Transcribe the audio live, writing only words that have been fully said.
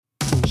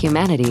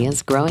Humanity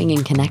is growing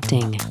and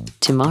connecting.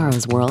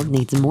 Tomorrow's world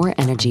needs more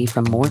energy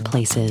from more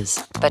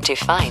places. But to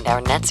find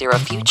our net zero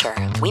future,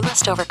 we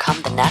must overcome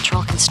the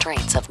natural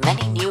constraints of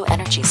many new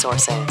energy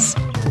sources.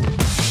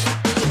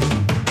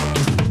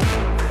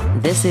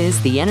 This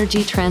is the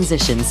Energy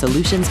Transition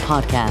Solutions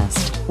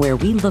Podcast, where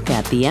we look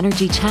at the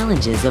energy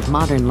challenges of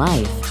modern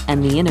life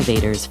and the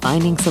innovators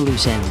finding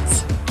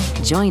solutions.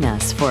 Join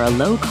us for a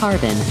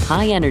low-carbon,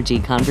 high-energy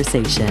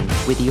conversation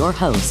with your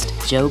host,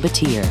 Joe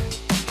Batir.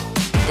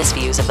 The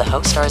views of the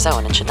host are his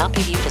own and should not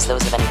be viewed as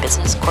those of any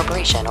business,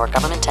 corporation, or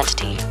government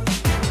entity.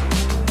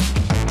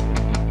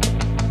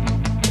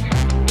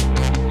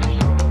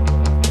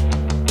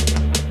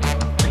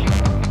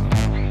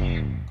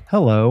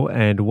 Hello,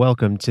 and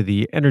welcome to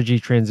the Energy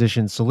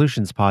Transition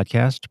Solutions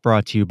Podcast,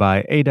 brought to you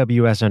by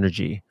AWS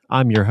Energy.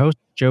 I'm your host,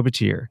 Joe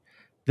Batir.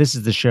 This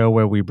is the show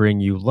where we bring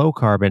you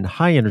low-carbon,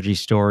 high-energy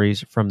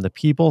stories from the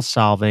people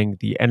solving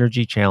the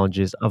energy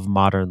challenges of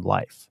modern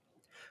life.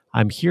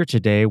 I'm here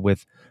today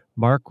with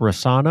Mark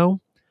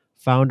Rossano,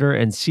 founder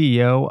and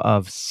CEO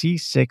of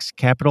C6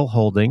 Capital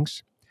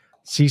Holdings.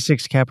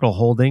 C6 Capital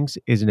Holdings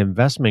is an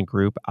investment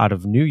group out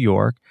of New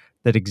York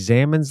that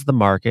examines the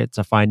market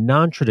to find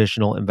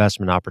non-traditional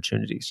investment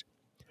opportunities,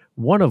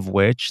 one of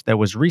which that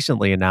was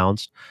recently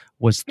announced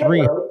was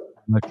 3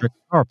 electric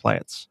power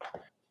plants.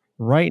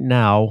 Right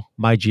now,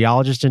 my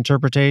geologist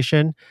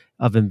interpretation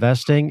of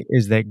investing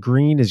is that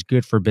green is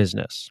good for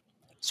business.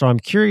 So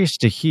I'm curious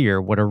to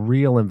hear what a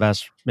real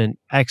investment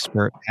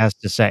expert has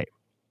to say.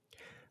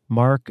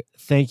 Mark,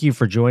 thank you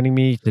for joining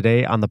me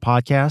today on the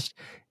podcast.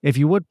 If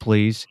you would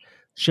please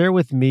share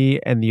with me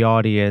and the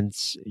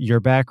audience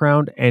your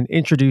background and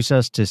introduce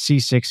us to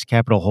C6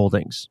 Capital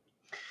Holdings.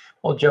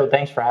 Well, Joe,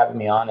 thanks for having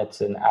me on.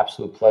 It's an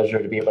absolute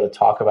pleasure to be able to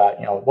talk about,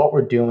 what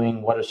we're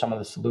doing, what are some of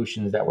the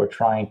solutions that we're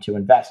trying to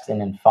invest in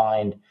and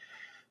find.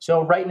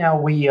 So right now,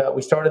 we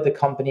started the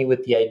company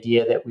with the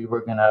idea that we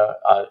were going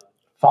to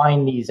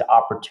find these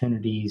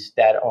opportunities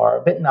that are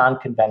a bit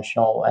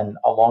non-conventional and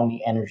along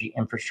the energy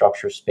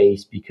infrastructure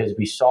space, because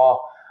we saw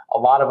a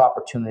lot of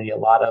opportunity, a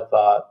lot of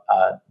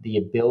the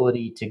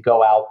ability to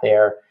go out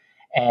there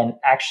and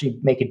actually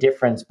make a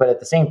difference, but at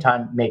the same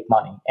time make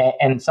money.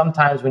 And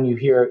sometimes when you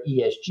hear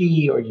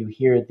ESG or you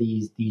hear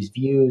these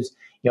views,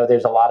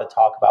 there's a lot of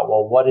talk about,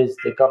 well, what is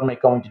the government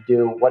going to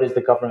do? What does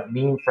the government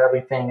mean for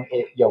everything?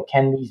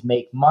 Can these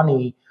make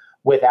money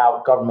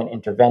without government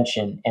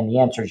intervention? And the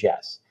answer is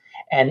yes.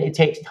 And it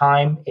takes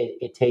time.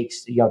 It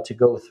takes to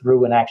go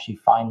through and actually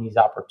find these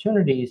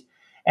opportunities.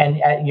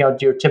 And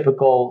your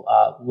typical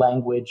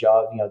language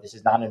of this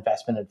is not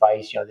investment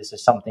advice. This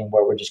is something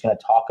where we're just going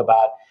to talk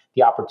about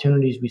the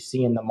opportunities we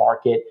see in the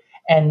market,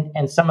 and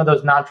some of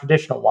those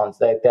non-traditional ones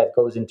that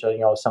goes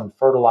into some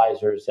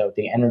fertilizers,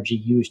 the energy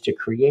used to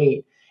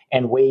create,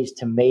 and ways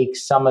to make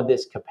some of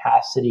this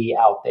capacity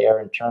out there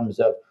in terms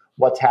of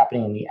what's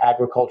happening in the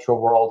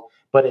agricultural world,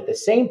 but at the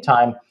same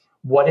time,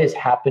 what is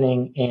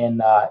happening in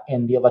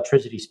the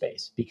electricity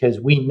space,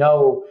 because we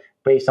know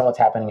based on what's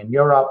happening in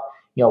Europe,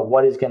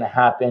 what is going to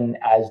happen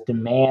as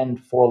demand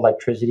for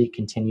electricity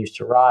continues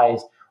to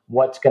rise.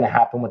 What's going to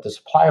happen with the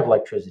supply of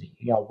electricity?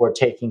 We're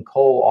taking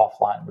coal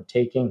offline.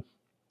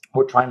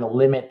 We're trying to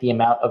limit the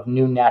amount of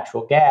new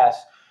natural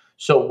gas.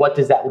 So what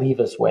does that leave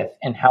us with?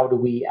 And how do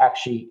we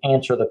actually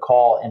answer the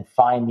call and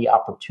find the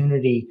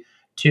opportunity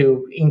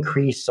to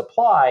increase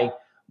supply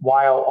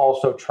while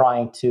also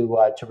trying to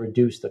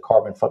reduce the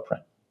carbon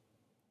footprint?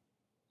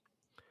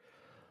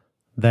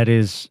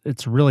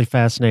 It's really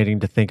fascinating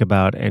to think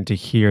about and to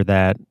hear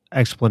that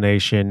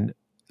explanation,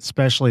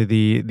 especially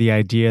the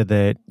idea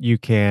that you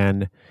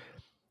can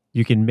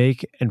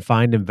make and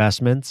find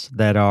investments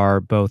that are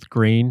both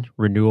green,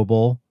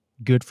 renewable,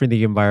 good for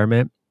the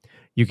environment.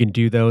 You can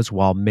do those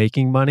while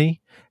making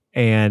money.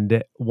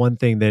 And one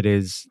thing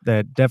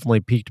that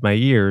definitely piqued my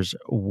ears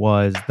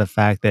was the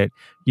fact that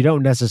you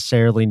don't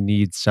necessarily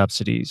need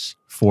subsidies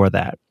for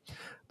that.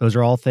 Those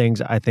are all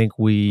things I think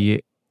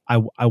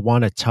I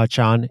want to touch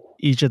on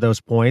each of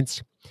those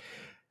points.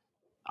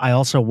 I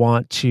also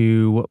want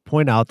to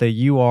point out that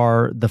you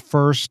are the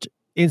first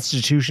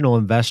institutional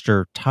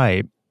investor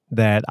type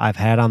that I've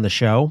had on the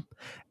show.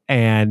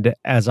 And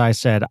as I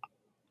said,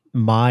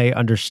 my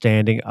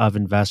understanding of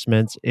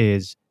investments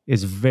is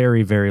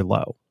very, very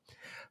low.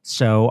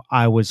 So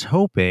I was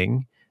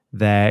hoping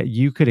that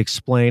you could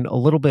explain a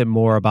little bit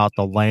more about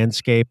the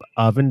landscape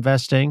of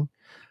investing.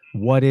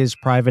 What is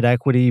private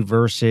equity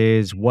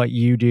versus what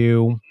you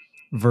do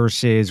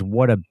versus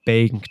what a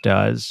bank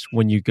does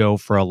when you go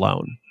for a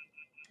loan?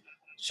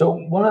 So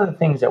one of the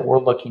things that we're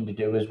looking to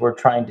do is we're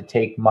trying to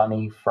take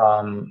money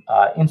from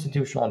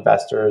institutional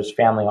investors,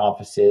 family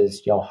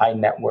offices, high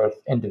net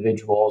worth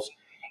individuals,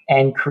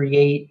 and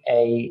create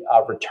a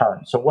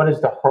return. So what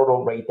is the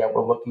hurdle rate that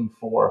we're looking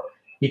for?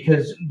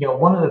 Because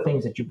one of the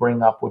things that you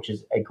bring up, which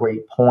is a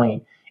great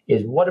point,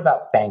 is what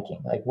about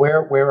banking? Like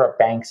where are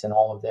banks in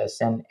all of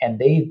this? And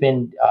they've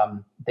been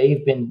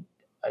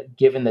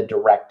given the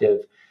directive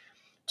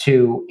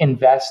to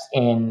invest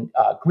in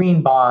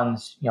green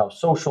bonds,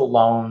 social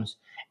loans,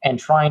 and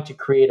trying to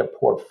create a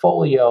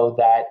portfolio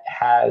that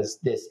has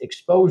this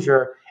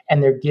exposure,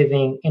 and they're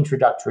giving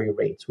introductory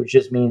rates, which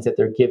just means that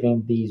they're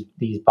giving these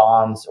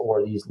bonds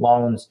or these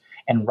loans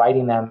and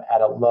writing them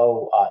at a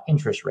low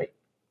interest rate,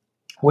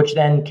 which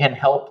then can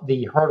help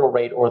the hurdle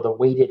rate or the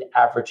weighted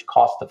average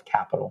cost of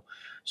capital.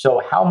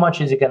 So, how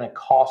much is it going to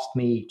cost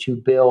me to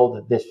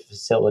build this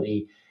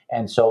facility?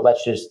 And so,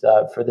 let's just,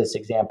 for this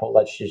example,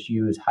 let's just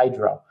use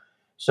hydro.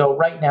 So,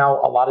 right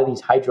now, a lot of these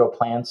hydro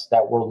plants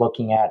that we're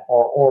looking at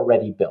are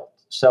already built.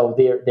 So,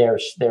 there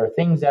are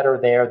things that are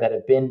there that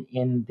have been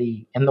in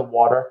the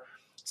water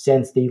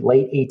since the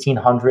late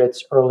 1800s,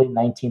 early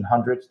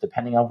 1900s,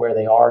 depending on where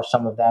they are.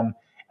 Some of them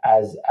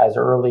as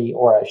early,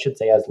 or I should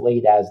say, as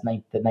late as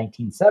the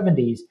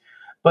 1970s,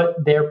 but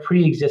they're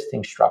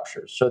pre-existing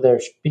structures. So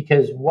there's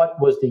because what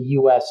was the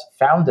U.S.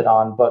 founded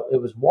on? But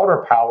it was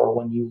water power.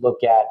 When you look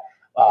at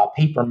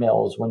paper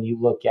mills, when you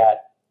look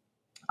at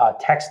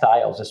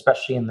textiles,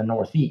 especially in the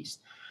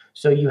Northeast.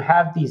 So you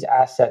have these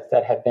assets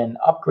that have been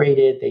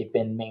upgraded, they've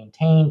been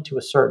maintained to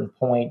a certain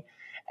point,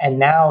 and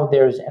now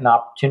there's an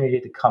opportunity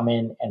to come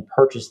in and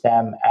purchase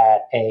them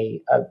at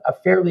a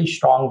fairly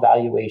strong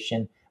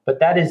valuation. But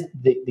that is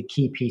the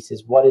key piece: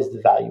 is what is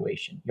the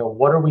valuation?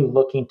 What are we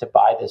looking to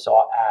buy this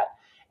all at,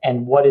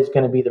 and what is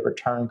going to be the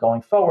return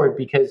going forward?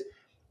 Because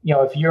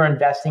if you're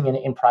investing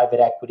in private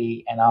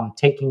equity and I'm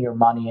taking your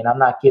money and I'm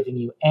not giving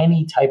you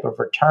any type of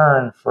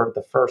return for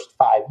the first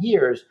 5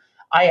 years,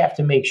 I have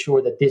to make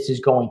sure that this is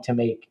going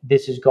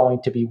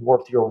to be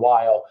worth your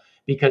while,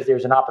 because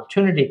there's an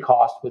opportunity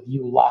cost with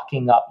you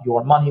locking up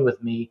your money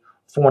with me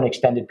for an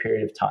extended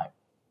period of time.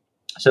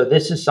 So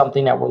this is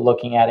something that we're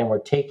looking at, and we're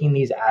taking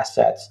these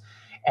assets,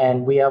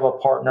 and we have a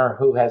partner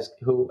who has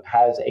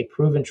a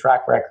proven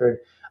track record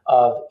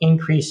of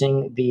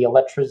increasing the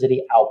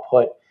electricity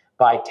output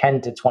by 10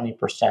 to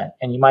 20%.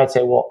 And you might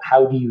say, well,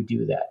 how do you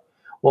do that?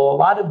 Well, a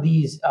lot of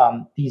these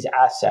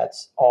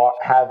assets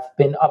have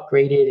been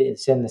upgraded.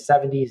 It's in the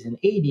 70s and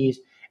 80s,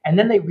 and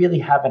then they really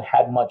haven't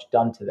had much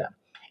done to them.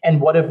 And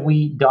what have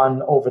we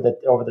done over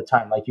the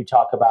time? Like you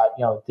talk about,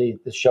 the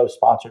show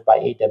sponsored by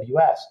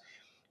AWS.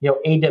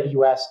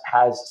 AWS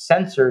has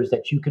sensors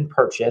that you can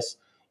purchase.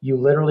 You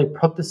literally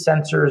put the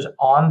sensors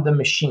on the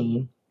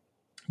machine.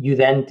 You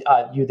then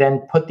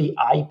put the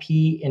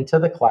IP into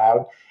the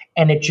cloud,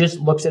 and it just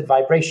looks at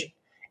vibration,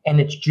 and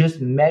it's just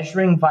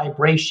measuring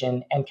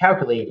vibration and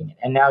calculating it.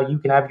 And now you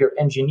can have your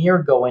engineer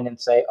go in and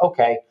say,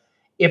 okay,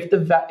 if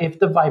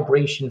the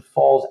vibration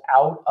falls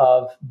out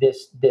of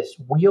this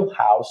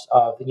wheelhouse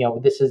of,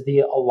 this is the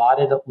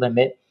allotted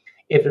limit.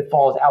 If it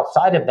falls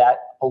outside of that,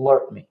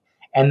 alert me.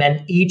 And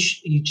then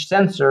each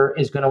sensor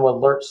is going to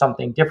alert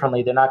something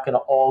differently. They're not going to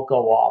all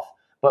go off,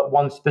 but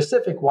one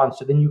specific one.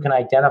 So then you can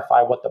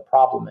identify what the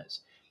problem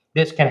is.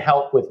 This can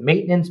help with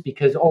maintenance,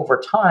 because over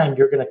time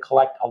you're going to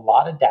collect a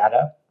lot of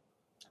data,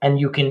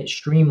 and you can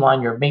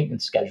streamline your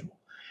maintenance schedule.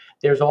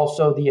 There's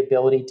also the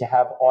ability to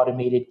have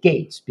automated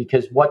gates,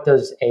 because what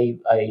does a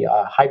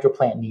hydro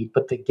plant need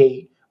but the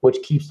gate, which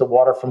keeps the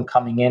water from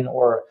coming in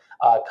or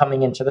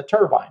coming into the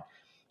turbine?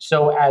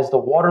 So as the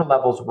water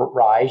levels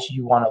rise,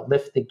 you want to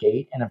lift the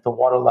gate, and if the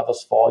water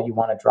levels fall, you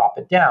want to drop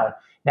it down.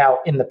 Now,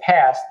 in the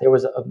past, there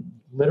was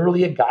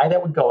literally a guy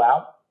that would go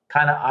out,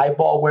 kind of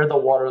eyeball where the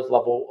water's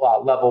level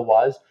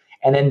was,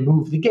 and then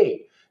move the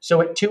gate. So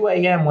at 2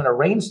 a.m. when a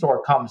rainstorm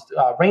comes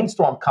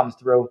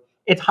through,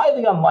 it's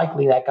highly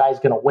unlikely that guy's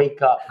going to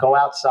wake up, go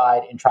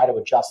outside, and try to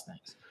adjust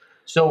things.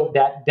 So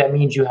that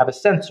means you have a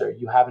sensor,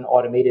 you have an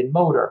automated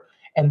motor,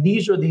 and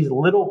these are these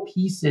little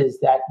pieces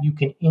that you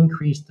can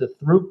increase the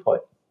throughput.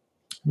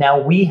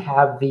 Now we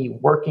have the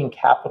working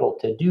capital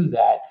to do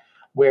that,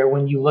 where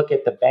when you look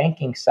at the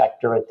banking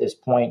sector at this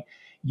point,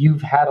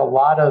 you've had a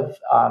lot of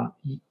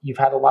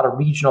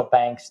regional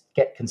banks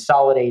get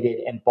consolidated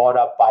and bought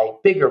up by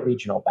bigger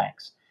regional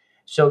banks.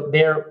 So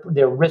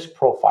their risk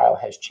profile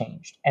has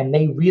changed, and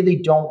they really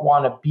don't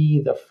want to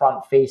be the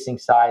front-facing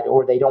side,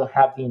 or they don't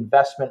have the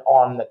investment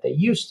arm that they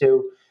used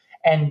to,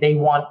 and they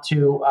want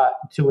to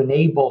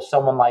enable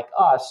someone like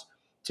us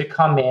to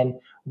come in.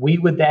 We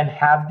would then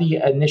have the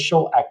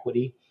initial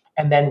equity,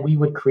 and then we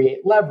would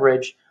create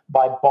leverage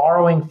by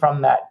borrowing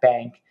from that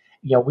bank.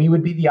 We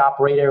would be the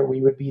operator,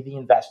 we would be the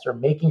investor,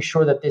 making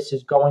sure that this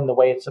is going the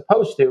way it's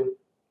supposed to,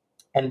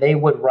 and they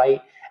would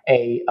write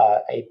a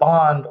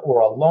bond or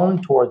a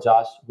loan towards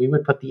us. We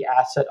would put the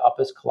asset up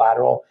as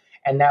collateral,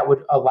 and that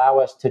would allow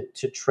us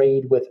to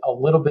trade with a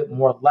little bit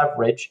more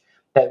leverage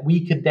that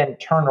we could then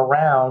turn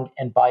around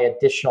and buy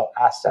additional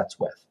assets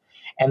with.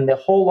 And the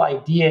whole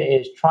idea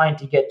is trying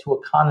to get to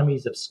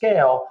economies of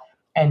scale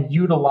and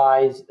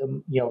utilize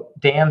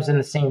dams in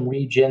the same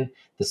region,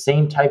 the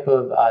same type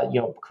of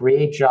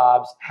create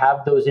jobs,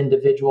 have those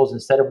individuals,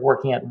 instead of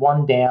working at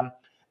one dam,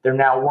 they're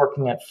now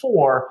working at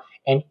 4,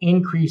 and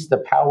increase the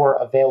power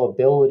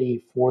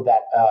availability for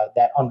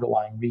that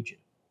underlying region.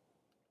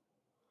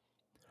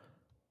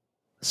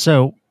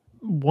 So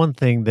one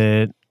thing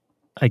that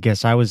I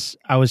guess I was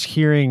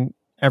hearing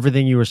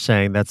everything you were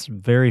saying. That's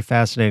very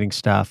fascinating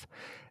stuff,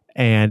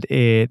 and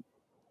it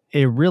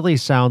it really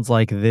sounds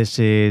like this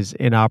is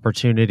an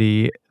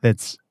opportunity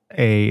that's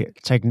a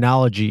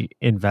technology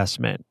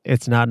investment.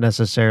 It's not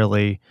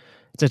necessarily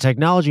it's a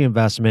technology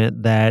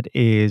investment that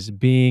is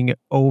being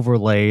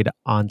overlaid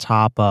on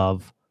top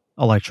of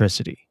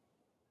electricity.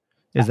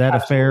 Is that a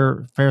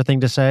Absolutely. fair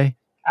thing to say?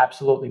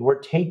 Absolutely. We're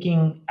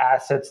taking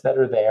assets that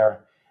are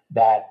there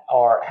that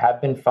are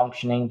have been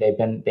functioning, they've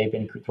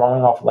been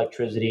throwing off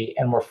electricity,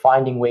 and we're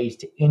finding ways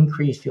to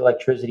increase the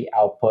electricity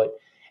output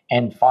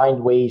and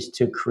find ways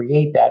to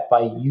create that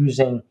by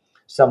using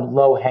some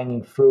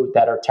low-hanging fruit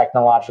that are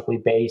technologically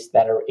based,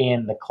 that are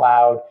in the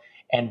cloud,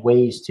 and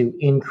ways to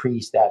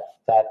increase that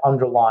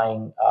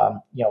underlying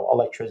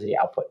electricity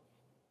output.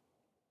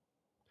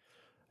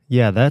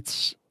 Yeah,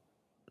 that's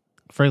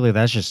frankly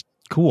that's just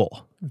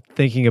cool.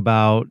 Thinking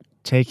about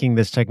taking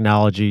this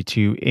technology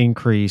to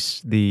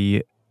increase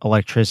the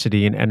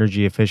electricity and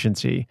energy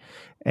efficiency.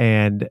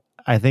 And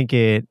I think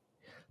it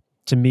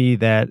to me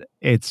that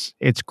it's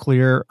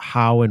clear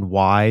how and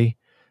why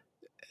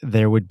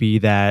there would be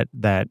that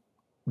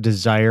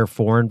desire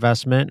for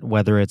investment,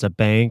 whether it's a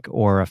bank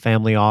or a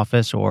family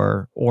office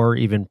or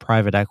even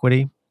private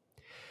equity.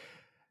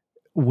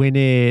 When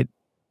it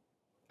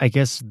I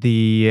guess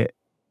the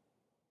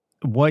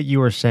what you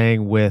were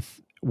saying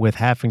with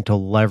having to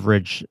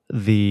leverage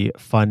the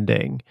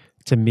funding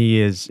to me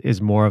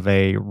is more of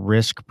a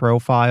risk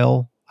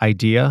profile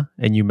idea,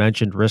 and you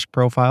mentioned risk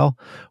profile.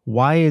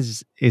 Why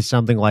is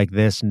something like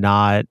this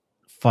not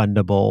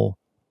fundable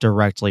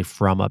directly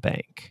from a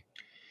bank?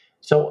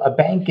 So a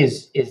bank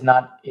is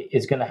not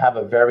is going to have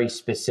a very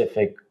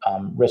specific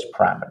risk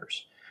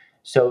parameters.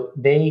 So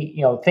they,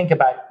 think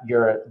about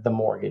the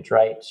mortgage,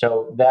 right?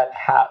 So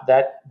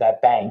that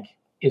bank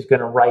is going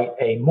to write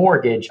a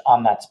mortgage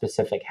on that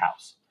specific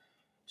house.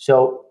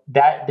 So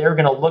that they're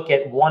going to look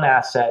at one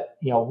asset,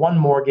 one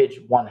mortgage,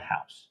 one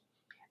house.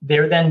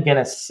 They're then going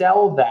to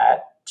sell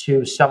that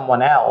to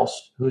someone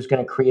else who's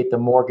going to create the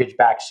mortgage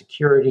backed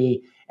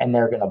security, and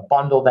they're going to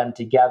bundle them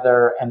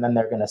together, and then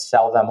they're going to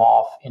sell them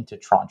off into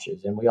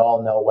tranches. And we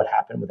all know what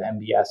happened with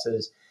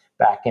MBSs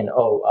back in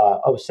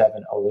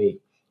 07,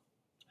 08.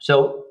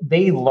 So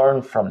they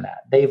learned from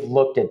that. They've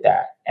looked at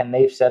that and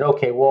they've said,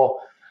 okay, well,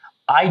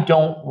 I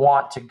don't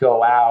want to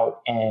go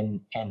out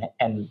and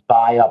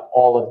buy up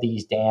all of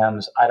these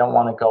dams. I don't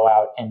want to go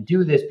out and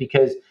do this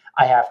because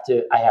I have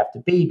to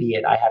baby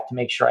it. I have to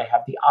make sure I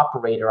have the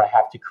operator. I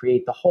have to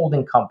create the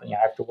holding company. I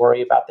have to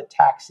worry about the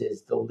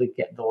taxes, the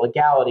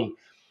legality.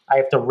 I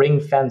have to ring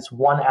fence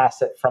one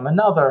asset from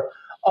another.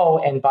 Oh,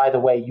 and by the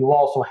way, you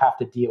also have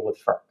to deal with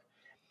FERC.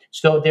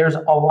 So there's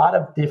a lot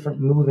of different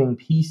moving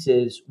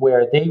pieces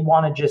where they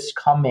want to just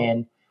come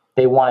in.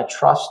 They want to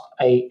trust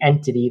a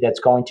entity that's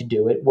going to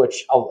do it,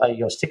 which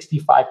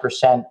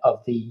 65%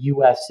 of the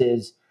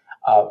U.S.'s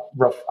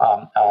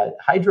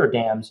hydro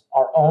dams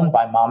are owned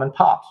by mom and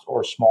pops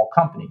or small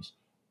companies.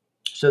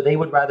 So they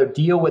would rather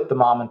deal with the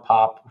mom and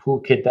pop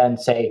who could then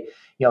say,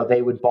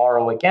 they would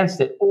borrow against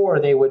it, or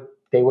they would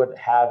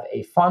have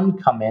a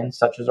fund come in,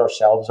 such as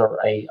ourselves, or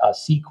a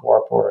C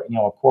corp, or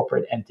a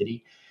corporate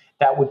entity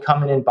that would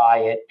come in and buy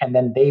it, and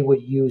then they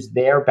would use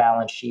their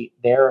balance sheet,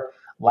 their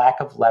lack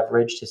of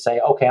leverage to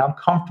say, okay, I'm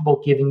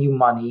comfortable giving you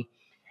money,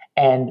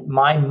 and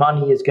my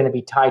money is going to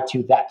be tied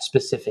to that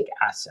specific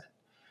asset.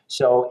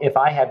 So if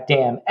I have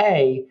dam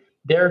A,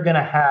 they're going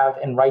to have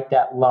and write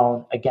that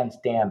loan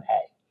against dam A.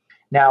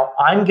 Now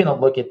I'm going to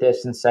look at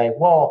this and say,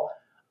 well,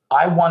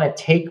 I want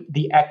to take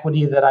the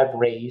equity that I've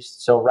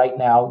raised. So right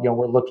now,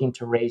 we're looking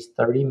to raise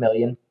 30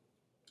 million.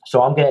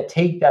 So I'm going to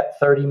take that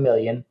 30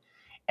 million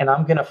and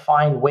I'm going to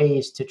find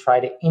ways to try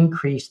to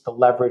increase the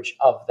leverage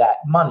of that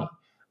money.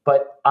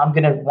 But I'm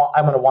going to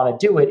want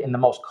to do it in the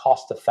most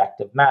cost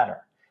effective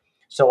manner.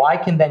 So I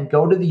can then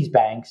go to these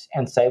banks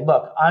and say,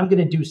 look, I'm going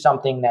to do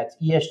something that's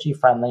ESG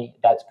friendly,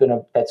 that's going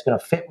to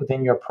fit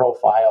within your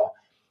profile.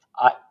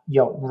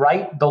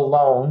 Write the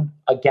loan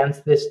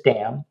against this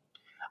dam.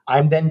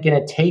 I'm then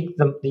going to take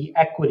the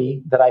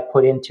equity that I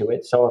put into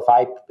it. So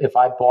if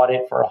I bought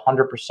it for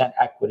 100%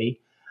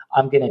 equity,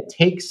 I'm going to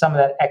take some of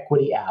that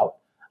equity out.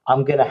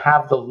 I'm going to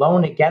have the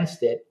loan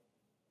against it,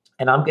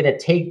 and I'm going to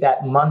take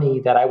that money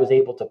that I was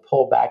able to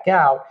pull back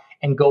out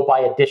and go buy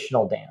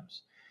additional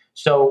dams.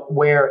 So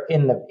where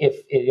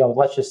if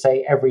let's just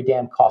say every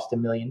dam cost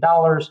 $1 million,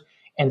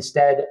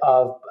 instead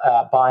of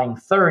buying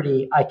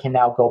 30, I can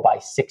now go buy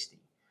 60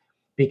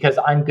 because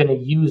I'm going to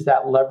use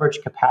that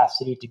leverage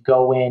capacity to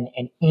go in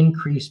and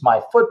increase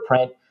my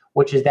footprint,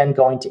 which is then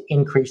going to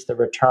increase the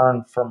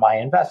return for my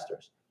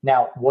investors.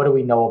 Now, what do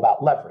we know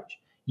about leverage?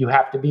 You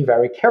have to be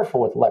very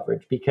careful with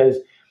leverage because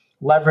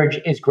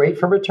leverage is great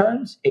for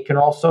returns. It can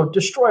also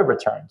destroy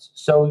returns.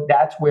 So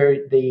that's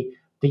where the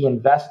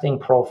investing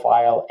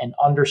profile and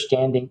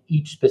understanding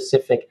each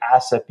specific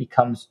asset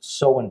becomes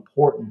so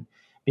important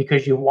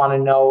because you want to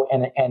know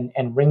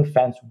and ring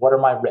fence what are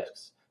my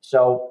risks.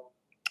 So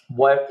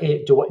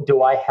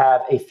do I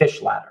have a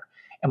fish ladder?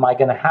 Am I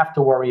going to have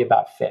to worry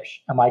about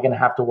fish? Am I going to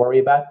have to worry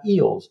about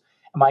eels?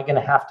 Am I going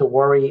to have to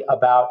worry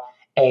about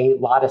a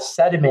lot of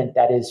sediment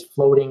that is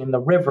floating in the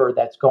river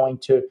that's going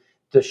to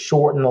to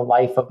shorten the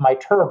life of my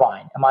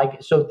turbine?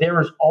 So there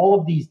is all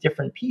of these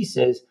different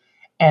pieces.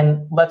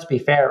 And let's be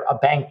fair, a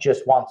bank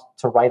just wants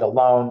to write a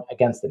loan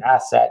against an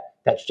asset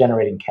that's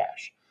generating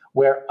cash.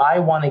 Where I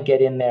want to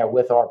get in there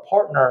with our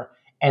partner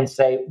and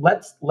say,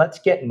 let's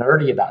get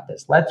nerdy about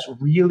this. Let's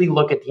really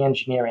look at the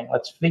engineering.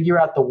 Let's figure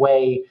out the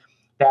way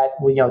that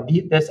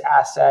this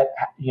asset,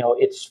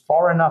 it's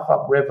far enough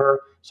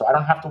upriver, so I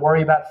don't have to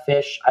worry about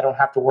fish. I don't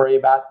have to worry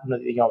about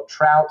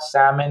trout,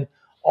 salmon,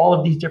 all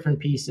of these different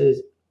pieces.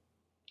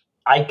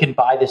 I can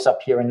buy this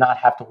up here and not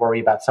have to worry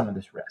about some of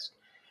this risk.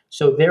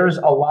 So there's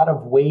a lot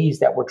of ways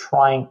that we're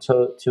trying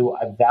to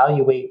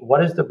evaluate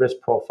what is the risk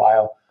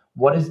profile,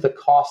 what is the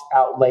cost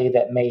outlay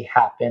that may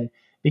happen,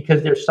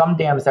 because there's some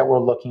dams that we're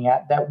looking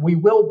at that we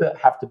will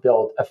have to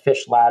build a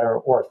fish ladder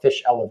or a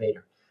fish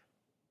elevator.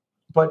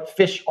 But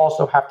fish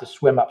also have to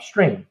swim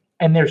upstream.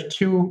 And there's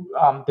two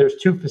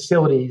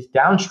facilities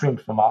downstream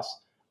from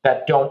us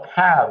that don't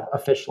have a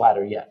fish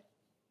ladder yet.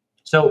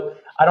 So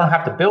I don't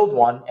have to build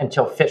one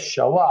until fish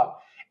show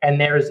up.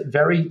 And there's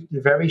very,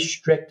 very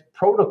strict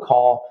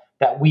protocol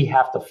that we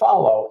have to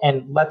follow.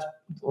 And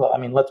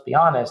let's be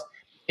honest,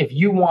 if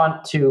you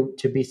want to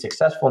be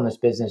successful in this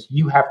business,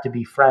 you have to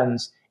be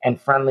friends and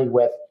friendly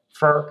with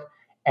FERC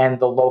and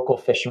the local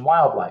Fish and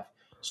Wildlife.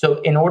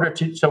 So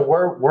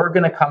we're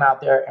going to come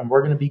out there and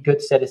we're going to be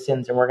good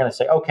citizens, and we're going to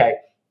say, okay,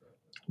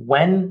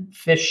 when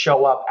fish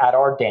show up at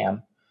our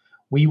dam,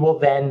 we will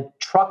then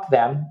truck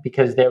them,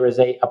 because there is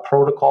a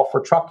protocol for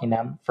trucking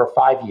them for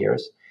 5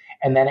 years.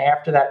 And then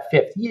after that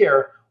 5th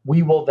year,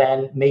 we will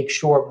then make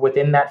sure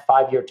within that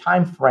 5-year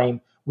time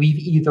frame, we've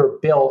either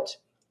built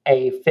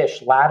a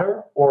fish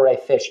ladder or a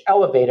fish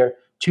elevator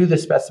to the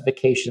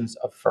specifications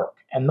of FERC.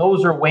 And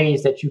those are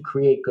ways that you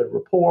create good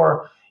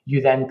rapport.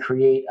 You then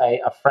create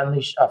a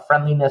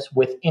friendliness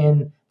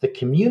within the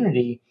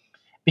community,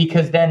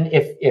 because then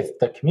if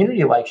the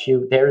community likes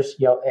you, there's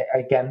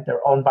again,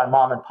 they're owned by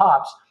mom and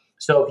pops.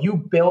 So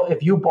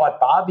if you bought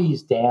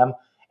Bobby's dam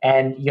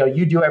and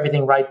you do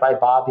everything right by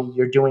Bobby,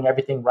 you're doing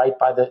everything right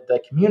by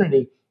the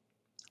community.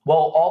 Well,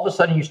 all of a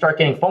sudden you start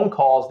getting phone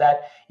calls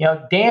that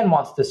Dan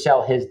wants to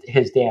sell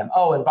his dam.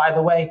 Oh, and by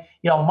the way,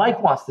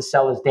 Mike wants to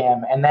sell his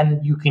dam, and then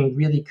you can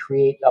really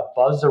create a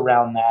buzz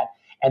around that.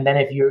 And then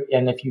if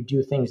you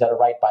do things that are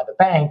right by the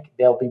bank,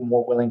 they'll be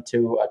more willing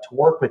to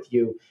work with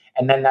you.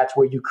 And then that's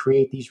where you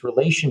create these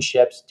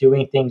relationships,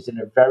 doing things in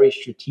a very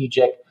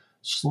strategic,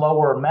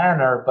 slower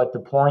manner, but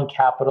deploying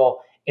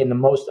capital in the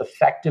most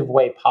effective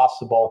way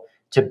possible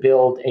to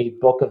build a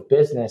book of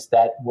business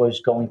that was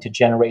going to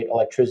generate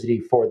electricity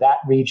for that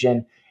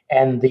region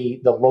and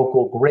the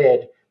local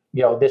grid.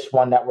 This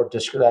one that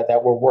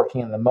we're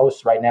working in the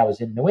most right now is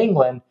in New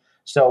England.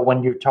 So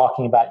when you're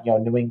talking about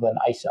New England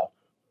ISO.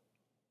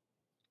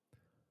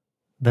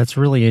 That's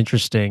really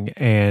interesting,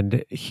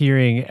 and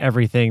hearing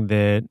everything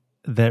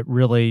that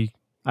really,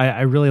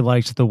 I really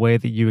liked the way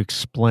that you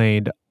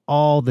explained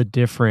all the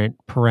different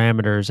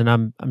parameters, and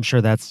I'm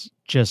sure that's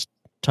just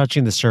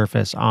touching the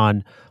surface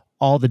on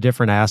all the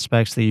different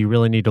aspects that you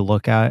really need to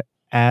look at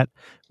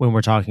when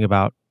we're talking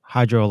about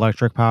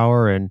hydroelectric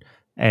power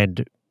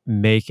and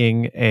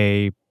making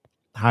a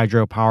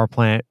hydro power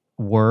plant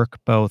work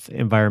both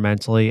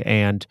environmentally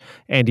and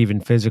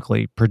even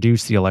physically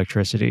produce the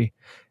electricity.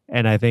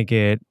 And I think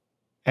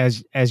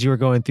as you were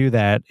going through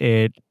that,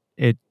 it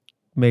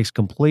makes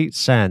complete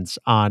sense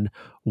on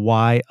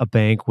why a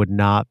bank would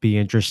not be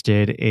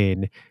interested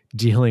in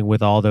dealing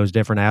with all those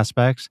different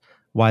aspects,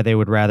 why they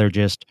would rather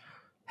just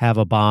have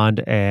a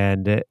bond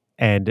and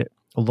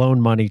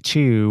loan money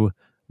to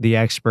the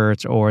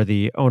experts or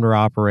the owner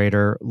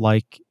operator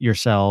like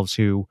yourselves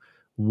who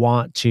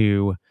want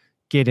to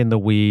get in the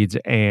weeds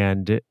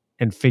and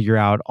figure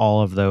out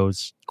all of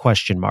those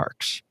question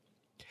marks.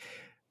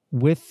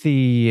 With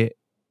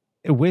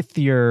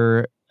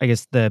your, I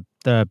guess the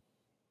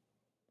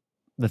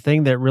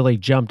thing that really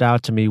jumped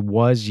out to me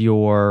was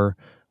your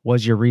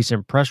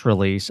recent press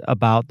release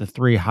about the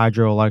 3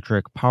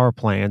 hydroelectric power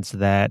plants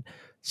that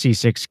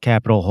C6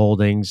 Capital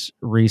Holdings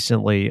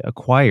recently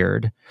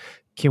acquired.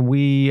 Can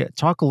we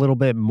talk a little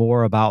bit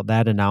more about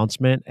that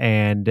announcement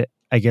and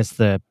I guess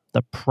the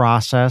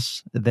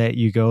process that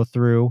you go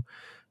through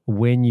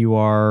when you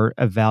are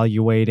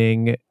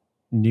evaluating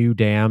new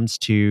dams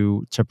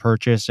to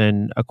purchase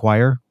and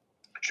acquire?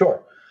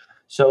 Sure.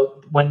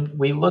 So when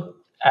we look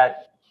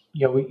at,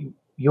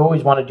 you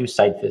always want to do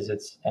site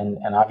visits, and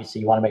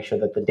obviously you want to make sure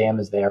that the dam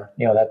is there.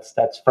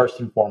 That's first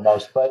and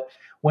foremost. But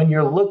when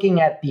you're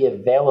looking at the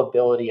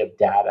availability of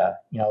data,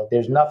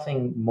 there's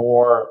nothing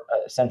more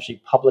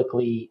essentially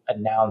publicly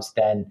announced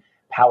than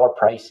power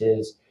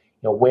prices.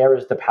 Where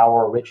is the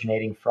power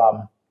originating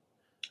from?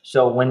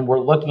 So when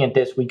we're looking at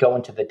this, we go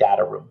into the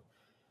data room.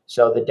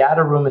 So the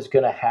data room is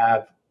going to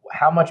have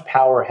how much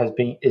power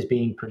is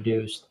being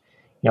produced.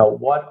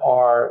 What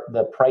are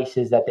the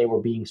prices that they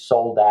were being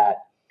sold at?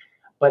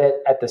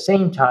 But at the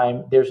same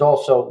time, there's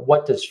also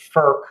what does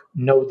FERC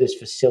know this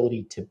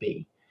facility to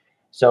be?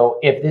 So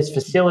if this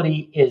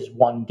facility is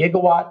 1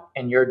 gigawatt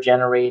and you're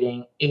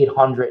generating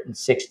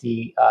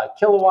 860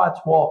 kilowatts,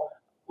 well,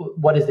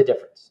 what is the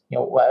difference?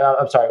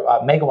 I'm sorry,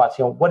 megawatts.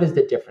 What is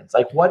the difference?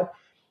 Like, what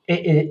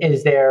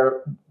is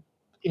there?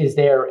 Is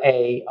there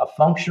a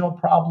functional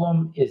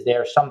problem? Is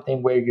there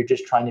something where you're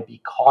just trying to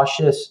be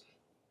cautious?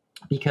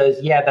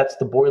 Because yeah, that's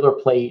the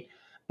boilerplate,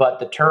 but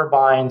the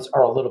turbines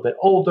are a little bit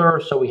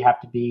older, so we have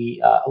to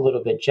be a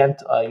little bit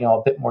gentle,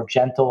 a bit more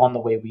gentle on the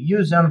way we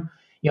use them.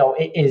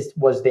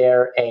 Was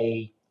there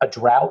a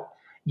drought,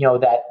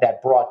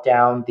 that brought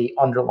down the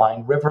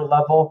underlying river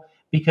level?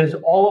 Because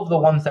all of the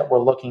ones that we're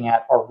looking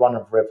at are run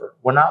of river.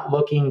 We're not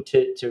looking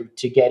to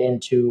get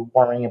into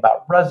worrying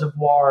about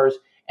reservoirs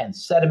and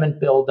sediment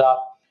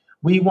buildup.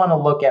 We want to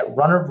look at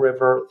run of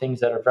river, things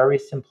that are very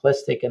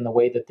simplistic in the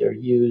way that they're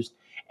used,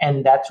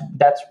 and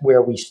that's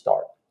where we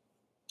start.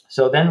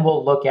 So then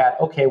we'll look at,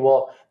 okay,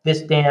 well,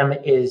 this dam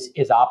is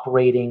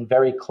operating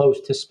very close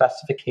to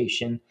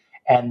specification,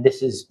 and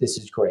this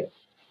is great.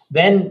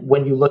 Then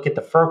when you look at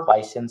the FERC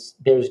license,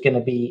 there's going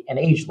to be an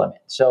age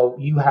limit. So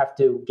you have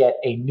to get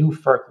a new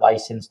FERC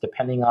license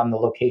depending on the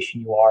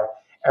location you are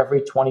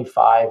every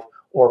 25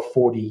 or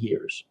 40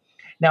 years.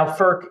 Now,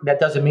 FERC, that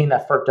doesn't mean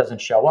that FERC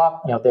doesn't show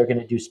up. They're going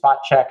to do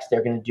spot checks.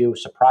 They're going to do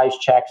surprise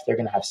checks. They're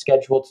going to have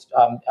scheduled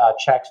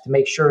checks to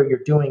make sure you're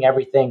doing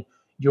everything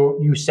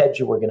you said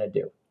you were going to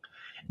do.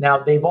 Now,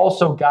 they've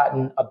also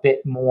gotten a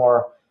bit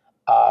more,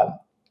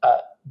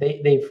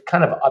 they've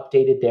kind of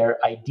updated their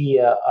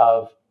idea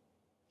of,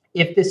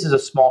 if this is a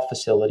small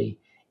facility,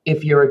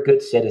 if you're a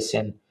good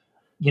citizen,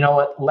 you know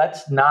what,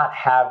 let's not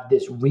have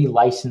this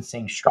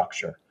relicensing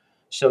structure.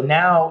 So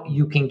now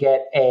you can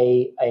get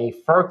a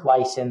FERC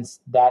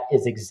license that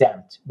is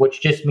exempt,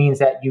 which just means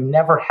that you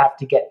never have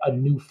to get a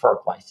new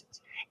FERC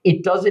license.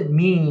 It doesn't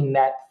mean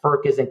that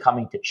FERC isn't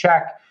coming to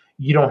check.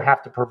 You don't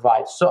have to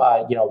provide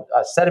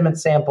sediment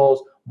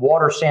samples,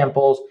 water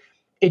samples.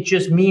 It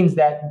just means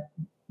that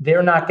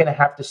they're not going to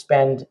have to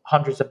spend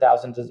hundreds of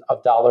thousands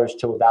of dollars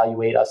to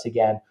evaluate us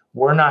again.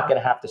 We're not going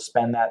to have to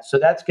spend that. So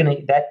that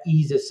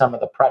eases some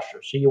of the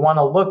pressure. So you want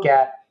to look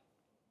at,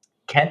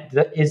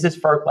 is this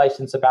FERC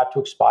license about to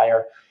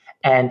expire?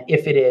 And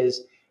if it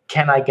is,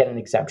 can I get an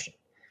exemption?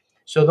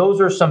 So those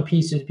are some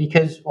pieces,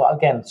 because, well,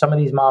 again, some of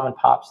these mom and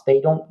pops,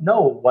 they don't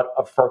know what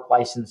a FERC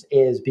license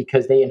is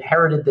because they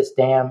inherited this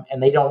dam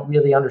and they don't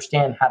really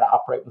understand how to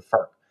operate with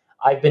FERC.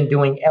 I've been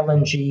doing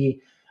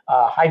LNG,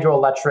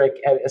 hydroelectric,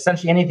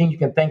 essentially anything you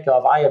can think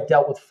of. I have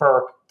dealt with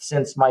FERC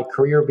since my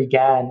career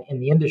began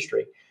in the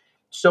industry.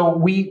 So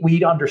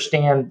we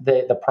understand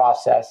the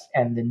process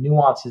and the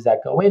nuances that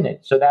go in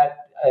it. So that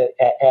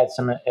adds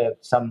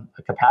some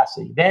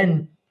capacity.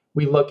 Then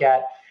we look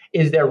at,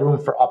 is there room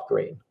for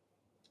upgrade?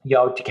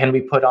 Can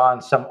we put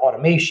on some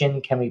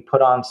automation? Can we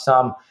put on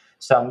some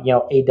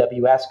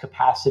AWS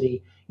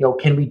capacity?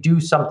 Can we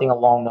do something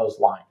along those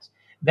lines?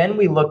 Then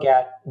we look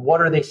at, what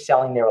are they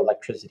selling their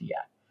electricity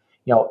at?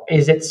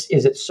 Is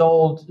it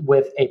sold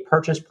with a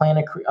purchase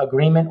plan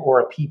agreement or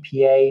a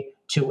PPA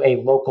to a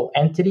local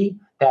entity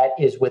that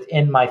is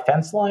within my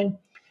fence line?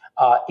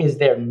 Is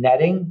there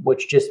netting,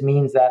 which just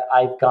means that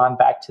I've gone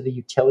back to the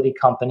utility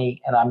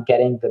company and I'm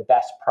getting the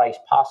best price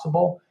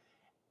possible?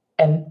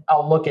 And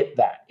I'll look at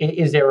that.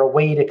 Is there a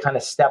way to kind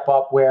of step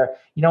up where,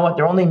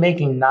 they're only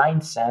making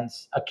 9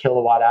 cents a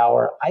kilowatt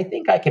hour. I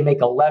think I can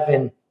make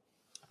 11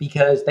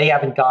 because they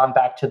haven't gone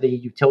back to the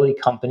utility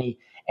company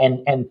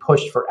and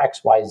pushed for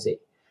XYZ.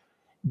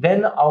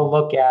 Then I'll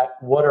look at,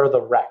 what are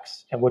the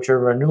RECs, and which are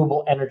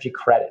renewable energy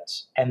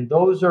credits. And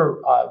those are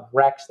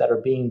RECs that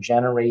are being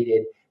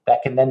generated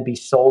that can then be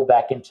sold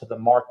back into the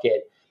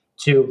market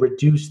to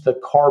reduce the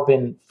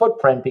carbon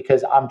footprint,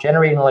 because I'm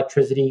generating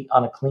electricity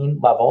on a clean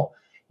level.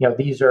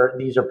 These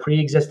are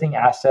pre-existing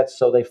assets,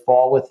 so they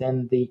fall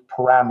within the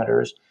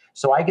parameters.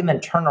 So I can then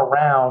turn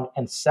around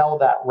and sell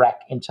that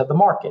REC into the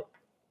market.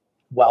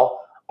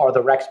 Well, are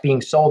the RECs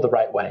being sold the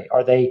right way?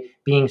 Are they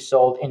being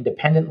sold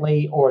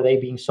independently, or are they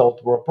being sold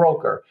through a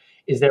broker?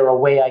 Is there a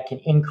way I can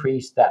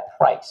increase that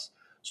price?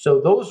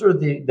 So those are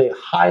the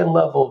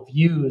high-level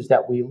views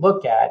that we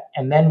look at.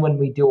 And then when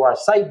we do our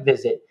site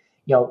visit,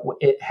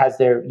 it has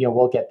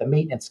we'll get the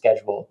maintenance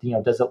schedule.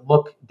 Does it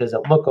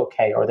look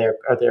okay? Are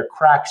there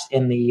cracks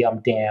in the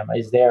dam?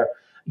 Is there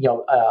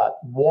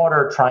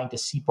water trying to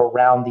seep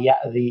around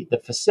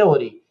the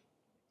facility?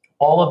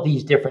 All of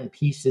these different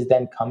pieces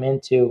then come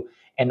into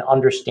an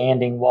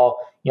understanding. Well,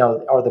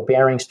 are the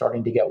bearings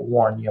starting to get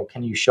worn?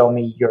 Can you show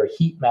me your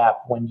heat map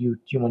when you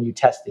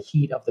test the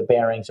heat of the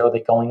bearings? Are they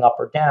going up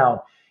or down?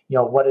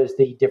 What is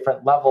the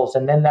different levels?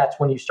 And then that's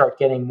when you start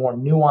getting more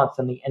nuance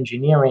in the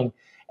engineering.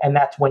 And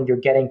that's when you're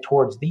getting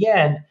towards the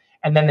end,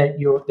 and then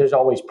there's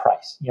always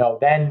price.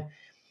 Then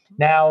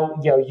now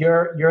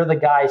you're the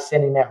guy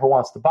sitting there who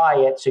wants to buy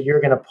it, so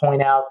you're going to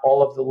point out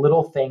all of the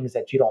little things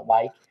that you don't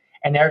like,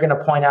 and they're going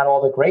to point out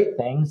all the great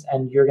things,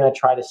 and you're going to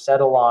try to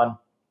settle on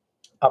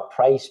a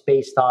price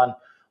based on.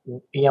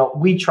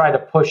 We try to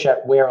push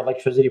at where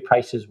electricity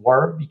prices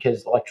were,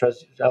 because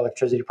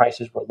electricity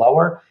prices were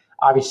lower.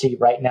 Obviously,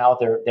 right now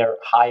they're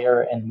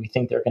higher, and we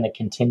think they're going to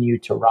continue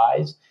to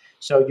rise.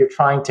 So you're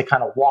trying to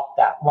kind of walk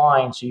that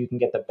line so you can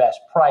get the best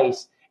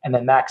price and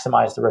then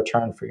maximize the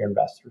return for your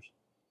investors.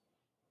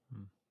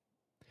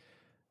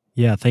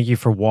 Yeah, thank you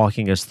for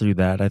walking us through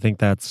that. I think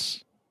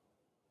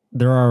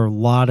there are a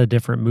lot of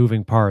different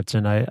moving parts,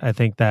 and I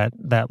think that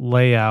that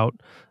layout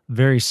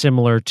very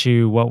similar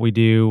to what we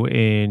do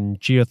in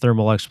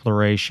geothermal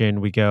exploration.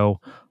 We go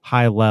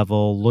high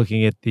level,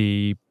 looking at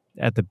the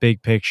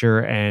big picture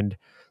and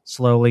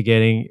slowly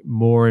getting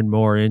more and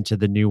more into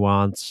the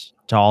nuance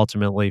to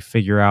ultimately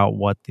figure out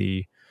what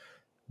the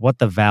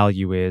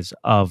value is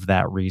of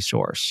that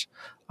resource.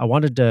 I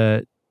wanted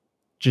to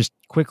just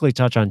quickly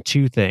touch on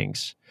two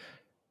things.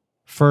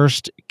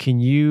 First, can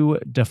you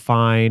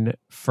define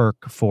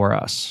FERC for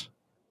us?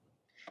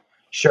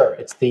 Sure,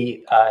 it's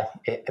I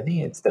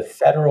think it's the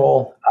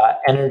Federal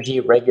Energy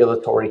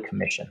Regulatory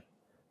Commission.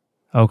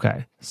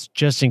 Okay.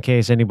 Just in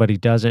case anybody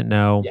doesn't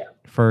know, Yeah.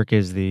 FERC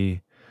is the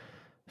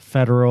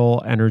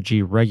Federal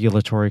Energy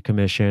Regulatory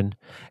Commission.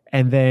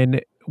 And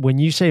then when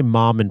you say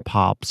mom and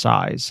pop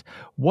size,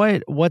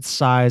 what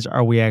size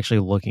are we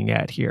actually looking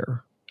at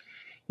here?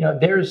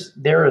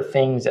 There are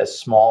things as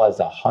small as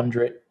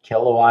 100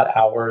 kilowatt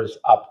hours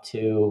up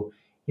to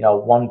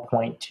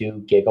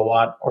 1.2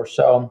 gigawatt or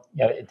so.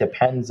 It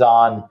depends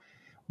on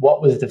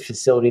what was the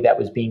facility that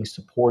was being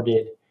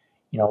supported,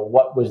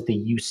 what was the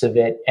use of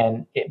it.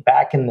 And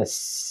back in the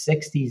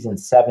 60s and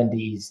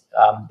 70s,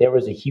 there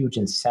was a huge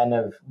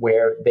incentive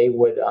where they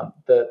would,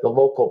 the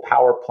local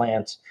power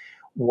plants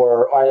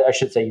or I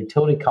should say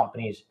utility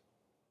companies,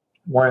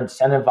 were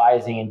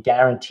incentivizing and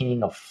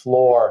guaranteeing a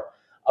floor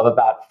of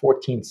about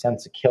 14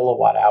 cents a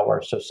kilowatt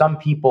hour. So some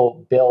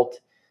people built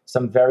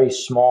some very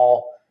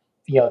small,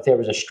 if there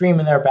was a stream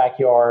in their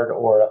backyard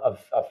or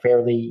a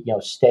fairly,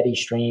 steady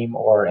stream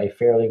or a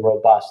fairly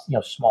robust,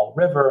 small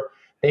river,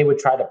 they would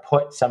try to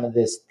put some of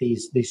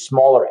these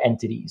smaller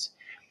entities.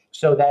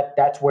 So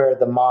that's where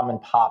the mom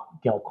and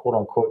pop, quote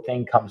unquote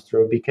thing comes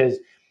through, because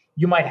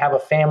you might have a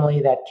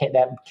family that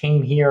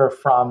came here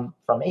from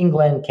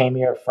England, came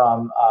here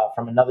from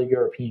another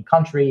European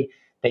country.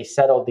 They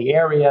settled the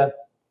area.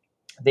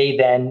 They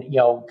then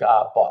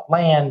bought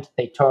land.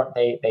 They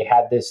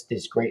had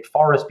this great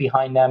forest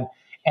behind them,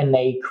 and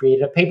they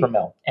created a paper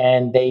mill.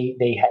 And they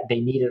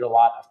needed a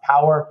lot of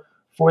power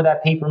for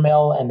that paper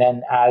mill. And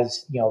then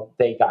as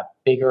they got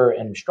bigger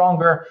and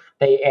stronger,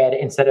 they add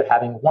instead of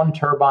having one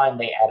turbine,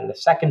 they added a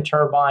second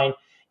turbine.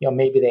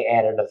 Maybe they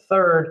added a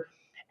third,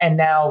 and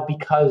now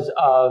because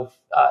of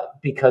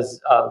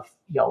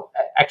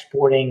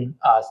exporting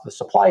the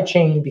supply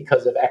chain,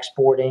 because of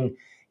exporting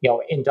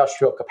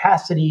industrial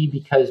capacity,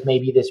 because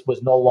maybe this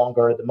was no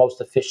longer the most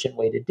efficient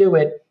way to do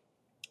it,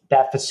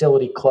 that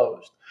facility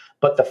closed.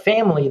 But the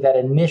family that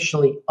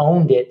initially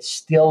owned it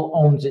still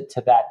owns it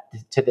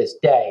to this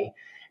day,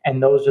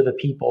 and those are the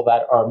people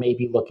that are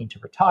maybe looking to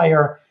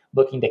retire,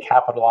 looking to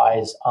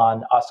capitalize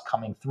on us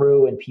coming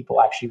through and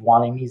people actually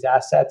wanting these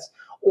assets,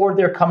 or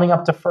they're coming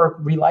up to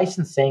FERC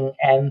relicensing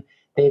and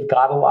they've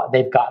gotten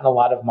a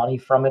lot of money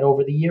from it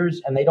over the years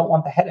and they don't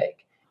want the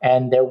headache,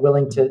 and they're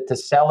willing to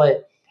sell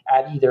it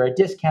at either a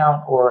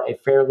discount or a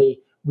fairly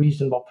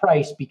reasonable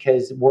price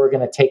because we're going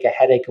to take a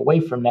headache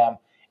away from them,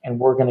 and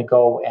we're going to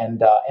go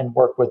and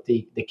work with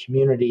the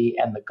community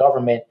and the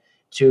government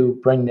to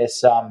bring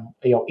this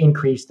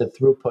increase the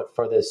throughput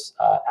for this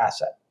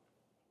asset.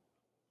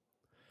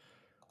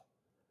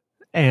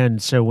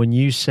 And so when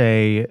you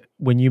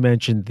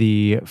mentioned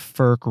the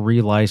FERC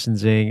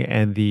relicensing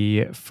and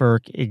the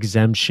FERC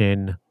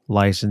exemption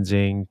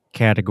licensing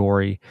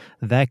category,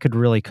 that could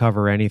really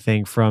cover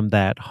anything from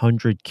that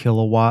 100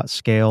 kilowatt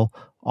scale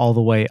all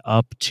the way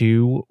up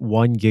to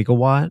 1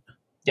 gigawatt.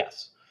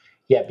 Yes.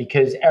 Yeah,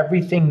 because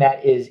everything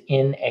that is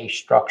in a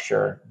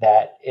structure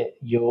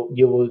you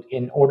will,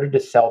 in order to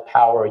sell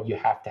power, you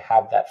have to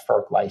have that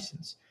FERC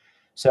license.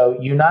 So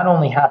you not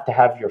only have to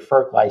have your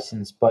FERC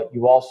license, but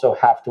you also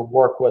have to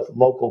work with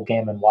local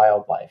game and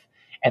wildlife.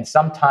 And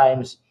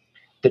sometimes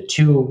the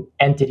two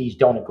entities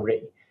don't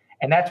agree.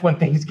 And that's when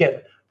things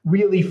get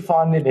really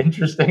fun and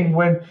interesting,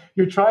 when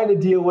you're trying to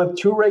deal with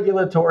two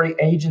regulatory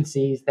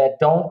agencies that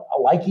don't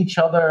like each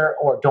other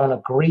or don't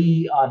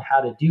agree on how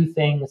to do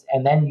things.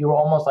 And then you're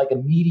almost like a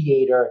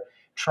mediator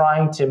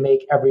trying to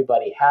make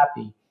everybody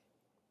happy.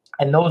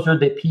 And those are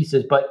the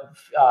pieces. But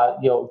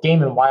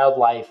game and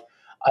wildlife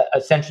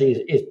essentially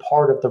is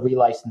part of the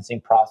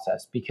relicensing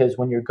process, because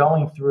when you're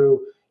going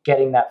through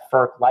getting that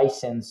FERC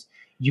license,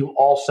 you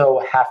also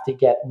have to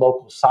get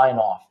local sign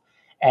off.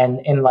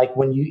 And like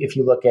if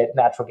you look at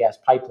natural gas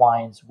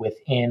pipelines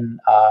within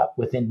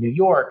New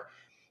York,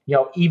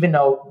 even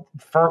though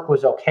FERC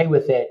was okay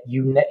with it,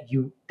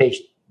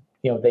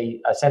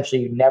 they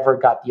essentially never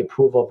got the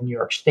approval of New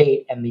York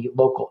State and the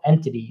local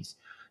entities.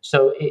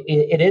 So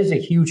it is a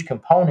huge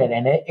component,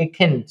 and it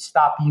can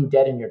stop you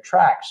dead in your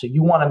tracks. So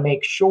you want to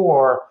make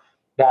sure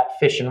that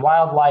Fish and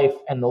Wildlife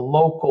and the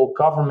local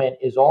government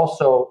is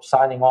also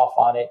signing off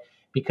on it,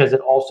 because it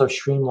also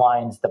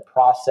streamlines the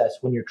process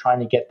when you're trying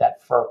to get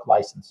that FERC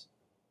license.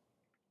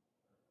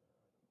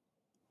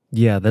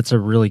 Yeah, that's a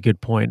really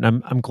good point.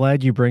 I'm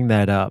glad you bring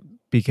that up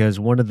because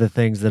one of the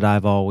things that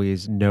I've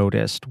always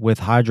noticed with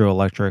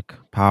hydroelectric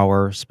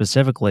power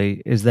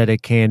specifically is that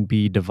it can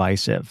be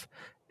divisive.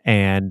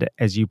 And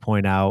as you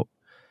point out,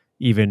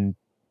 even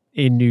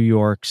in New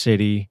York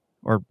City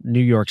or New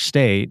York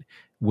State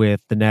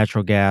with the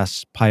natural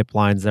gas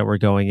pipelines that were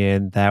going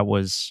in. That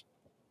was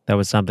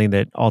something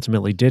that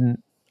ultimately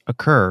didn't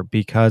occur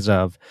because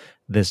of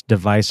this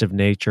divisive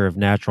nature of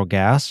natural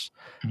gas.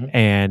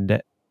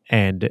 Mhm.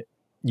 And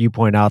you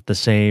point out the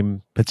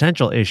same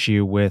potential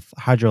issue with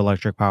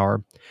hydroelectric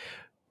power.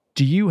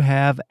 Do you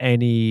have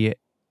any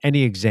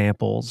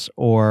examples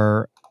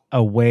or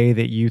a way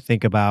that you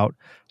think about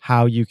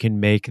how you can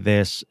make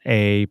this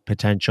a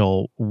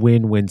potential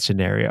win-win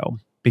scenario?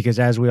 Because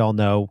as we all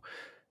know,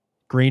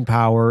 green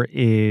power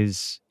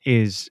is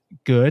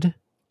good,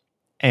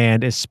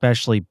 and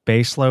especially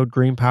baseload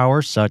green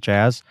power such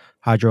as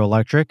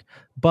hydroelectric,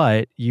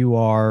 but you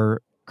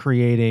are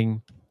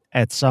creating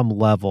at some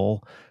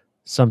level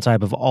some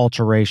type of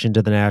alteration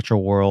to the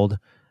natural world.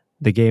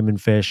 The game and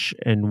fish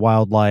and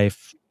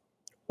wildlife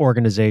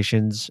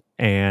organizations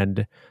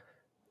and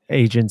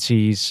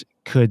agencies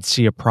could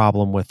see a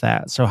problem with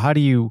that. So how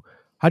do you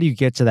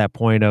get to that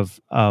point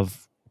of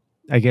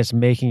I guess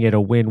making it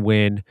a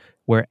win-win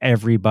where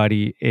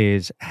everybody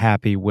is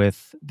happy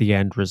with the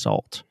end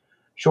result?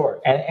 Sure.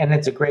 And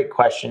it's a great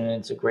question. And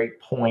it's a great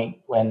point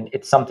when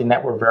it's something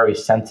that we're very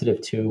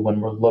sensitive to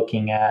when we're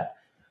looking at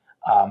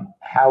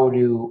how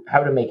to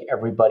make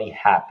everybody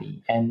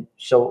happy. And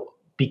so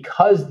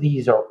because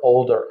these are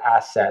older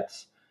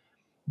assets,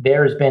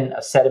 there's been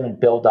a sediment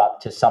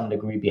buildup to some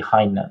degree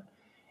behind them.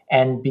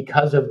 And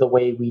because of the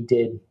way we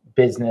did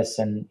business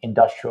and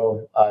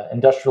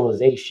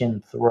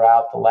industrialization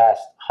throughout the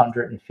last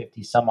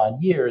 150 some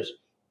odd years,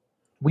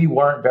 we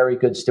weren't very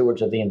good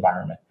stewards of the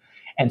environment.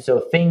 And so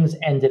things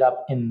ended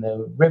up in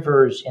the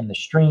rivers, in the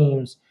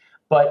streams.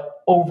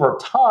 But over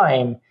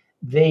time,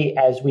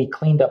 as we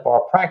cleaned up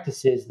our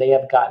practices, they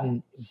have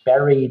gotten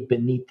buried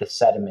beneath the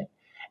sediment.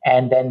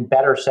 And then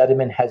better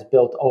sediment has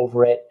built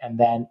over it. And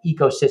then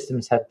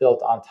ecosystems have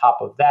built on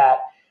top of that.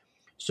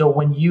 So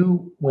when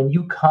you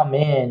come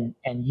in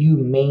and you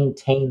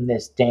maintain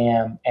this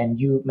dam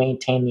and you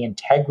maintain the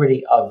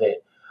integrity of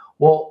it,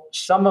 well,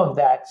 some of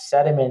that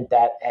sediment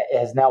that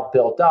has now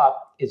built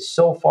up is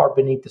so far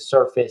beneath the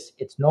surface,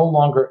 it's no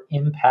longer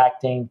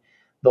impacting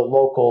the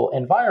local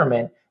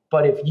environment.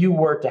 But if you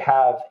were to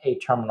have a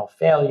terminal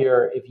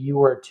failure, if you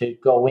were to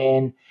go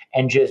in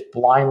and just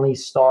blindly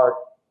start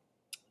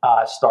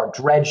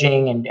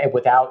dredging and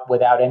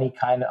without any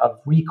kind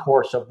of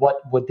recourse of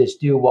what would this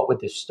do, what would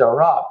this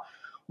stir up,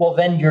 well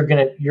then you're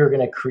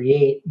gonna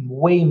create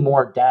way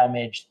more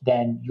damage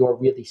than you're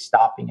really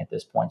stopping at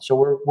this point. So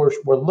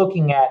we're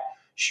looking at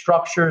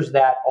structures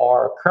that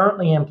are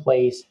currently in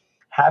place,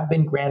 have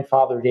been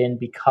grandfathered in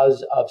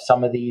because of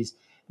some of these,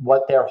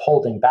 what they're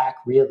holding back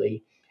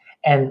really.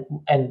 And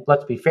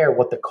let's be fair,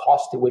 what the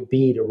cost it would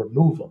be to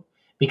remove them,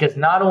 because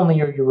not only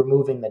are you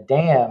removing the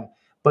dam,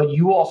 but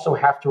you also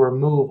have to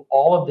remove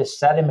all of the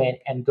sediment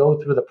and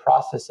go through the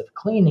process of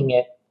cleaning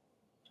it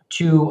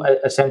to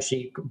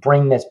essentially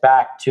bring this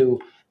back to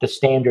the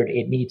standard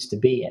it needs to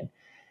be in.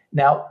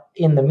 Now,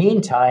 in the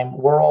meantime,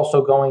 we're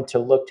also going to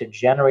look to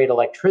generate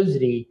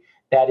electricity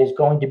that is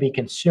going to be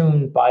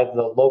consumed by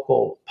the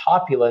local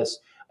populace,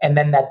 and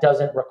then that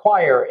doesn't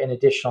require an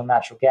additional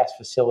natural gas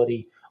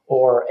facility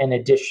or an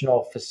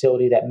additional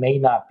facility that may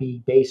not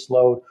be base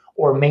load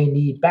or may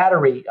need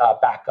battery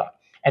backup.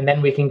 And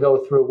then we can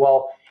go through,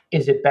 well,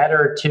 is it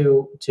better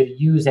to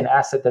use an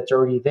asset that's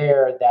already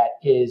there that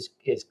is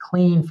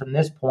clean from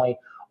this point,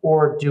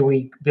 or do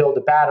we build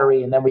a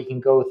battery and then we can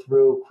go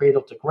through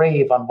cradle to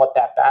grave on what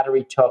that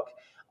battery took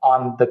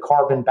on the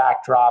carbon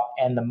backdrop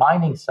and the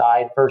mining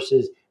side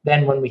versus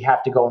then when we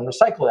have to go and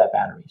recycle that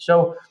battery?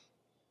 So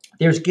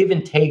there's give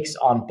and takes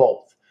on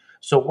both.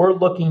 So we're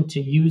looking to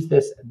use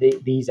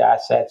these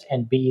assets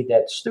and be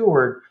that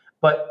steward,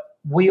 but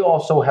we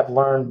also have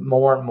learned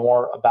more and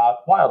more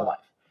about wildlife.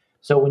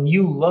 So when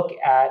you look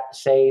at,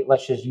 say,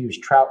 let's just use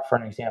trout for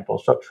an example.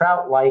 So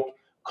trout like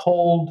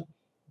cold,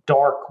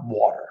 dark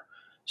water.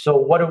 So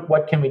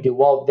what can we do?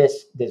 Well,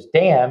 this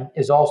dam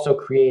is also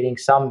creating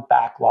some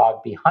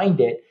backlog behind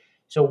it.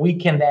 So we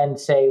can then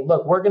say,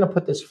 look, we're going to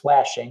put this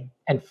flashing,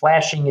 and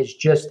flashing is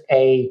just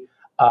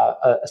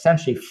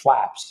essentially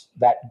flaps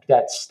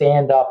that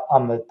stand up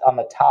on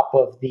the top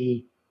of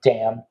the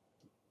dam,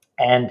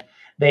 and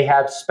they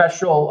have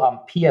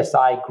special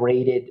PSI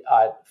graded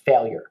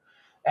failure.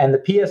 And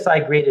the PSI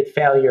graded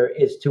failure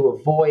is to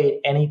avoid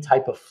any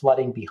type of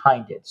flooding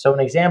behind it. So an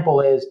example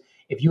is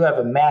if you have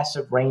a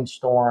massive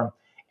rainstorm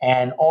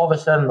and all of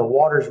a sudden the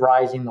water's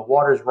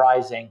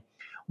rising.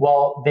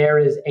 Well, there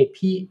is a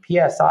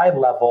PSI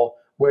level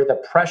where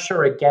the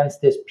pressure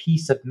against this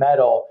piece of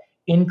metal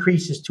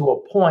increases to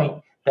a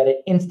point that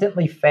it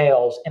instantly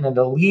fails and it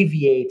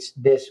alleviates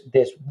this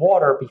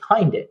water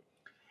behind it.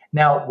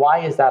 Now, why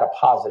is that a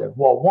positive?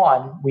 Well,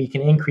 one, we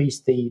can increase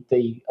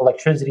the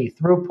electricity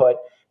throughput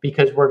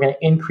because we're going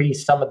to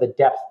increase some of the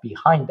depth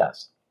behind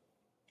us.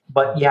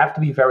 But you have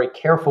to be very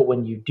careful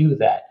when you do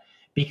that,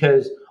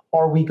 because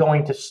are we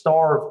going to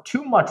starve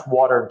too much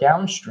water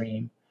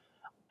downstream,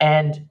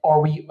 and are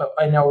we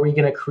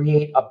going to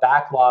create a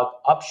backlog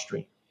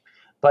upstream?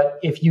 But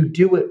if you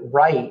do it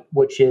right,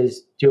 which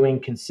is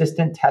doing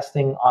consistent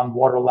testing on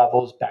water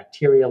levels,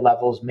 bacteria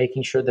levels,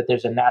 making sure that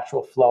there's a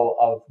natural flow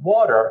of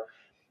water,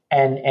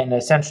 and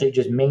essentially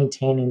just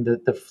maintaining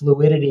the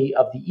fluidity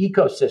of the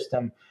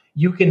ecosystem,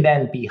 you can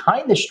then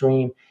behind the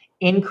stream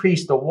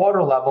increase the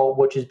water level,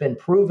 which has been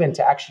proven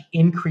to actually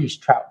increase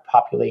trout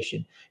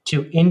population,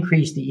 to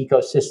increase the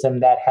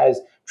ecosystem that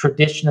has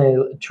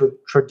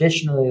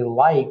traditionally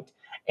liked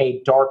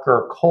a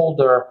darker,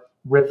 colder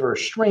river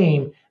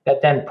stream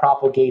that then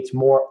propagates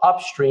more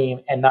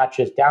upstream and not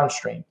just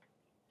downstream.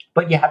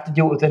 But you have to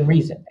do it within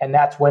reason, and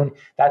that's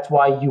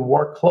why you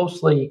work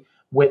closely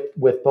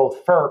with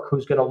both FERC,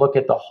 who's going to look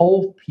at the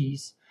whole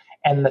piece,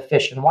 and the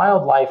Fish and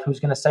Wildlife, who's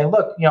going to say,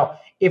 look,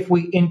 if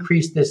we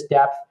increase this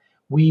depth,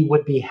 we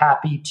would be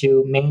happy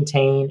to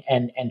maintain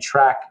and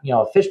track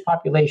a fish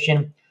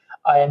population,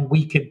 and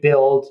we could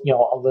build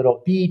a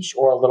little beach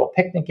or a little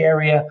picnic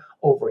area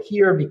over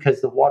here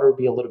because the water would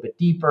be a little bit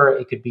deeper.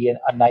 It could be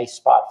a nice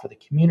spot for the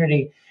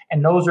community,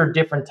 and those are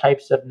different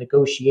types of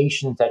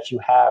negotiations that you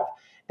have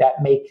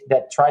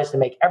that tries to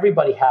make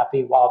everybody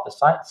happy while at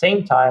the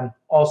same time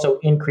also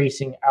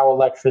increasing our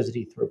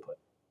electricity throughput.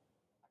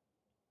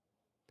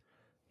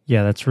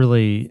 Yeah, that's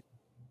really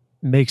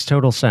makes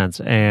total sense,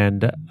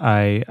 and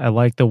I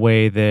like the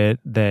way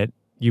that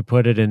you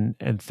put it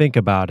and think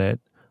about it,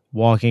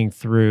 walking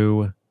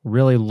through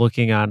really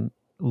looking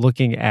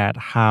at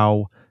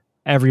how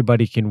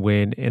everybody can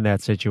win in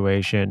that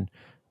situation,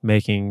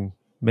 making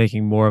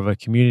making more of a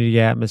community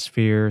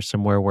atmosphere,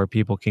 somewhere where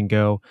people can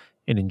go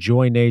and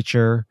enjoy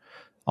nature,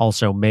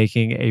 also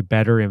making a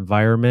better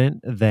environment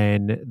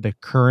than the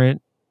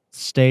current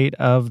state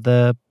of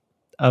the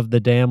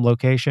dam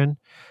location.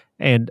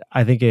 And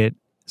I think it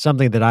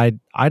something that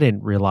I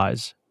didn't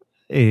realize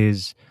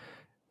is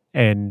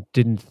and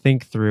didn't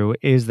think through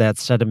is that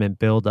sediment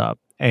buildup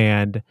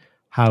and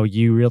how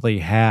you really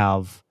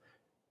have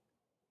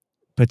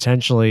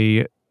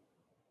potentially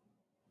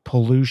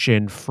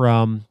pollution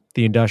from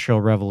the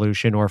Industrial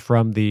Revolution or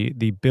from the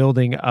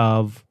building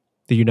of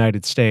the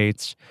United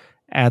States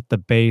at the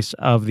base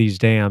of these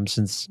dams,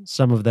 since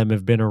some of them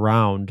have been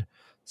around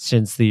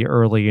since the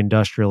early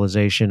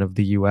industrialization of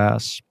the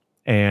US.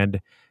 and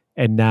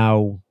and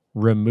now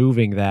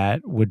removing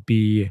that would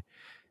be,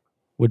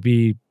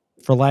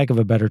 for lack of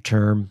a better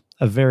term,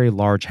 a very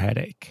large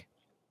headache.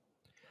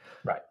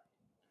 Right.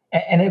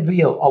 And it'd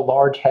be a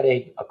large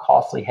headache, a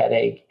costly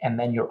headache, and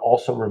then you're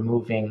also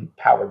removing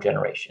power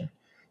generation.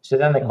 So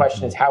then the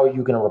question is, Mhm. how are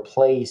you going to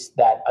replace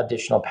that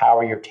additional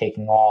power you're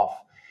taking off?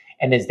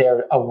 And is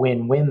there a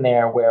win-win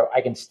there where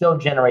I can still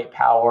generate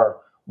power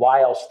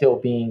while still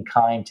being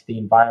kind to the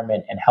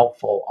environment and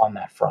helpful on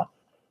that front?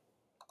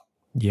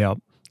 Yep,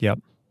 yep.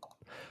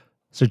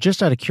 So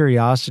just out of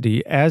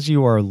curiosity, as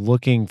you are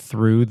looking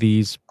through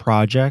these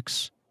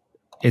projects,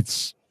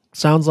 it's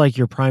sounds like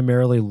you're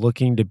primarily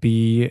looking to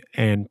be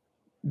an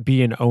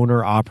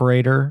owner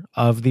operator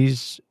of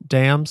these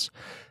dams.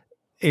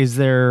 Is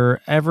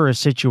there ever a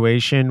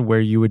situation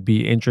where you would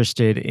be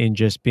interested in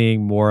just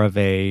being more of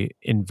a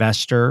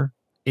investor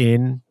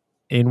in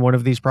one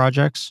of these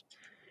projects?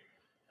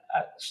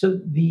 So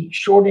the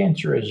short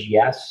answer is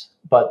yes,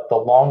 but the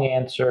long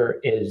answer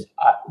is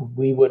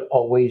we would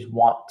always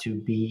want to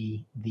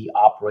be the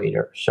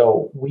operator.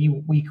 So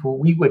we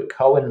would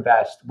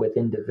co-invest with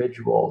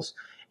individuals,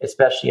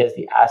 especially as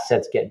the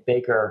assets get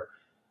bigger.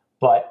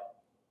 But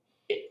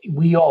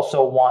we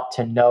also want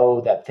to know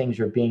that things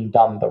are being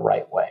done the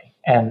right way,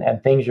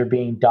 and things are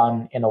being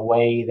done in a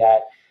way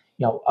that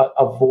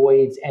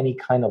avoids any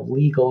kind of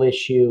legal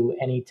issue,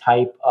 any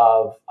type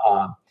of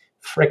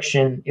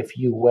friction, if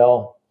you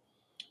will,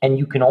 and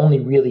you can only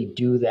really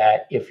do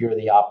that if you're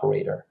the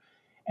operator.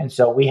 And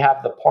so we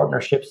have the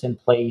partnerships in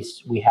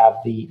place. We have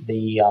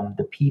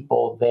the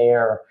people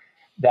there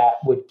that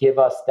would give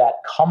us that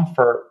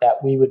comfort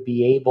that we would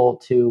be able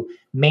to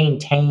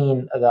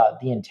maintain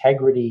the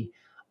integrity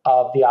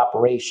of the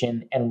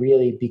operation and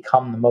really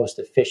become the most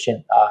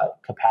efficient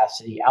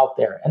capacity out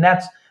there. And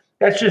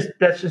that's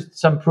just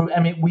some proof.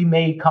 I mean, we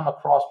may come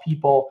across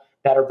people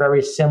that are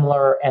very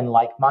similar and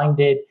like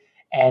minded,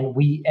 and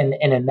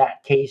in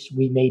that case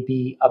we may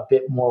be a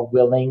bit more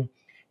willing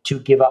to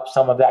give up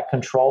some of that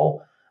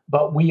control,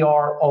 but we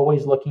are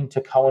always looking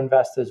to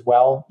co-invest as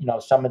well.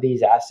 Some of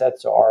these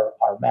assets are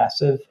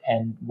massive,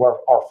 and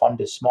our fund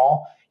is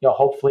small.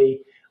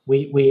 Hopefully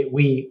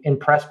we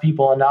impress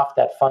people enough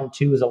that fund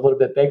 2 is a little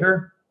bit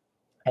bigger,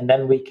 and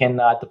then we can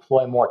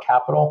deploy more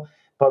capital.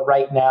 But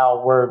right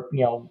now, we're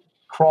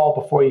crawl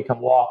before you can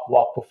walk,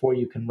 walk before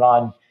you can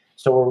run.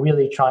 So we're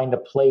really trying to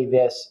play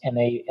this in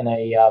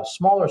a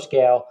smaller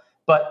scale,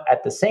 but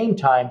at the same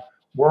time,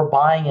 we're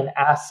buying an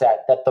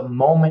asset that the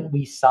moment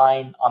we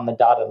sign on the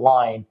dotted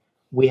line,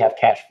 we have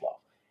cash flow,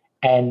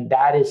 and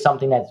that is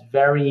something that's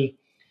very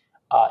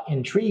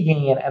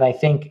intriguing. And I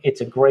think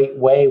it's a great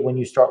way when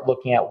you start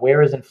looking at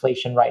where is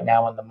inflation right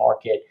now in the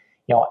market.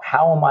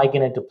 How am I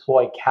going to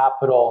deploy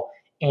capital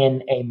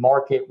in a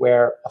market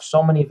where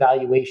so many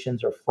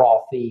valuations are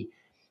frothy?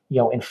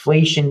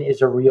 inflation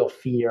is a real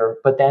fear,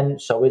 but then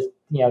so is,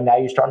 now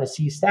you're starting to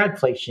see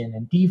stagflation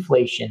and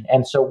deflation.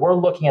 And so we're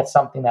looking at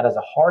something that is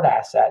a hard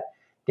asset.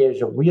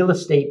 There's a real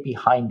estate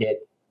behind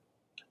it.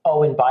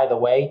 Oh, and by the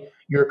way,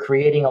 you're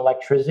creating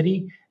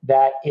electricity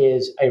that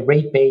is a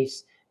rate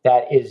base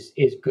that is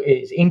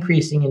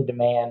increasing in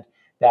demand.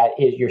 That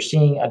is, you're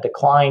seeing a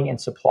decline in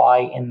supply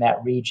in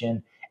that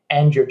region,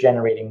 and you're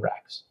generating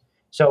RECs.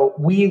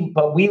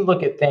 But we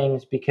look at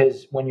things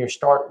because when you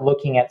start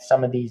looking at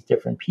some of these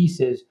different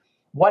pieces,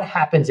 what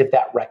happens if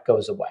that REC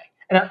goes away?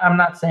 And I'm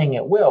not saying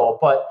it will,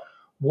 but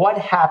what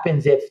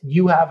happens if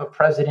you have a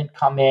president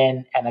come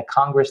in and a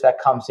Congress that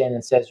comes in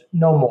and says,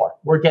 no more,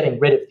 we're getting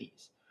rid of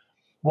these?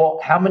 Well,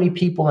 how many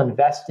people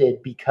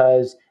invested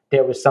because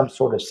there was some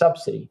sort of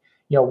subsidy?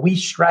 We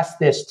stress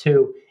this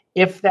too.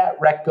 If that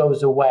REC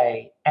goes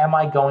away, am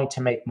I going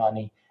to make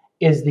money?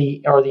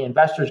 Are the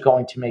investors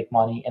going to make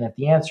money? And if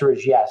the answer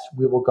is yes,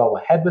 we will go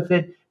ahead with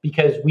it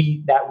because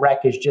that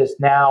REC is just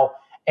now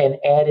an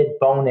added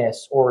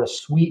bonus or a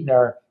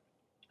sweetener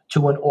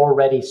to an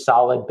already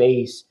solid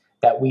base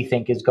that we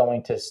think is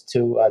going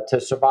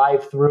to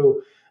survive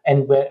through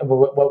and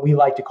what we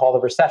like to call the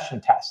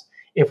recession test.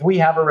 If we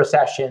have a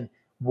recession,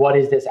 what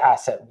is this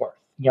asset worth?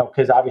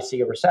 Because obviously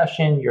a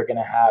recession, you're going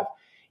to have,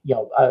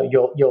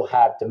 you'll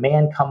have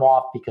demand come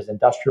off because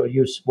industrial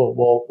use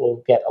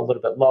will get a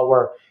little bit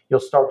lower. You'll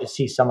start to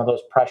see some of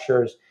those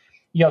pressures.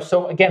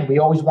 So again, we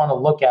always want to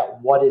look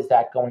at what is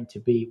that going to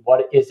be?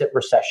 What is it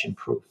recession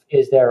proof?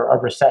 Is there a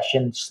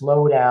recession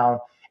slowdown?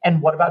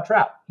 And what about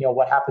drought?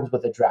 What happens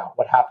with a drought?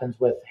 What happens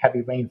with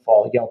heavy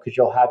rainfall? Because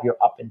you'll have your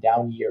up and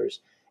down years.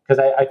 Because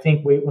I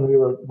think when we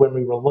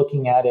were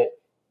looking at it,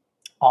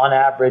 on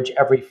average,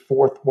 every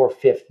fourth or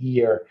fifth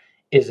year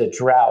is a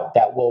drought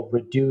that will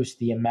reduce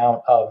the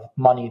amount of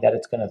money that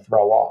it's going to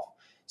throw off.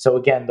 So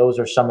again, those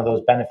are some of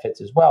those benefits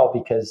as well,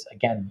 because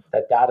again,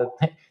 that data,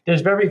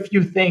 there's very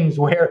few things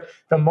where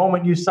the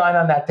moment you sign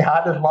on that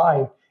dotted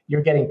line,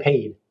 you're getting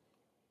paid.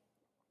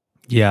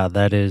 Yeah,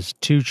 that is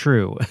too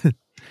true.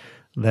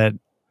 That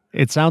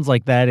it sounds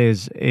like that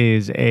is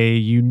a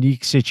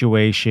unique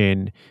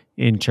situation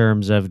in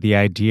terms of the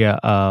idea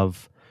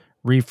of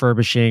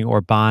refurbishing or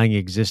buying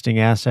existing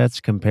assets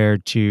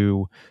compared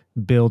to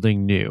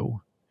building new.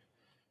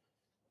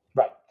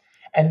 Right.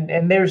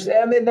 And there's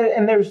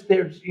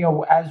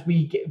as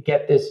we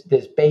get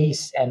this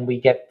base and we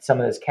get some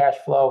of this cash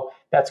flow,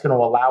 that's going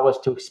to allow us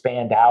to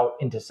expand out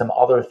into some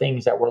other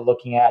things that we're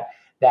looking at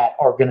that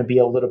are going to be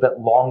a little bit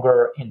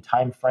longer in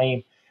time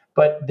frame.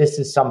 But this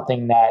is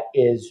something that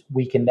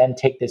we can then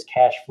take this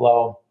cash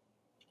flow,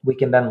 we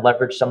can then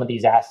leverage some of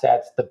these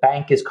assets. The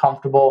bank is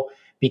comfortable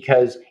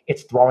because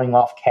it's throwing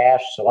off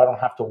cash, so I don't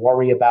have to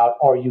worry about,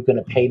 are you going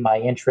to pay my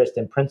interest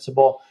and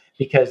principal?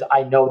 Because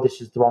I know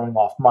this is throwing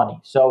off money.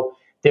 So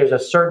there's a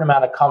certain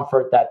amount of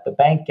comfort that the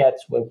bank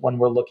gets when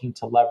we're looking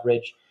to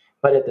leverage.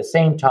 But at the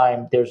same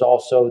time, there's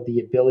also the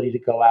ability to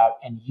go out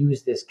and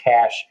use this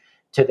cash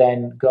to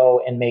then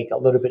go and make a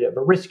little bit of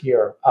a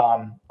riskier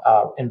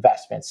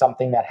investment,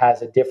 something that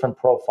has a different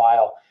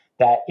profile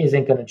that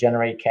isn't going to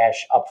generate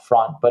cash up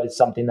front, but it's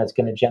something that's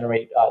going to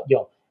generate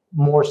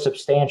more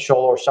substantial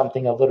or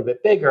something a little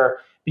bit bigger,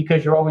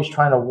 because you're always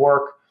trying to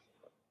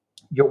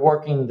you're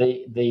working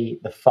the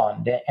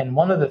fund. And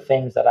one of the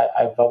things that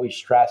I've always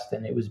stressed,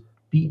 and it was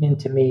beaten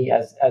into me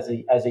as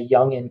a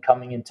youngin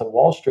coming into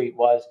Wall Street,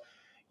 was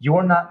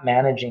you're not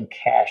managing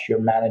cash, you're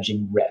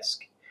managing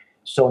risk.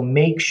 So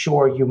make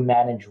sure you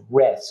manage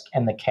risk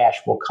and the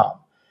cash will come.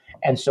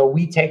 And so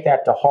we take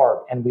that to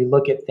heart and we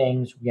look at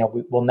things.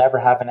 We'll never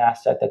have an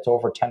asset that's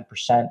over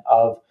 10%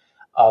 of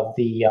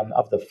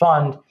the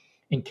fund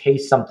in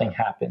case something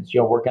happens.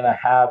 We're going to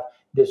have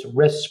this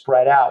risk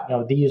spread out.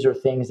 These are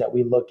things that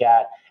we look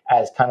at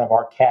as kind of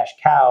our cash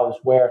cows,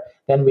 where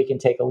then we can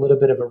take a little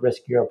bit of a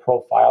riskier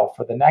profile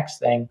for the next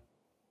thing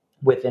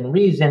within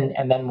reason.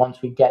 And then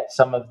once we get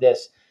some of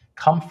this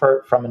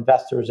comfort from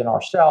investors and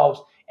ourselves,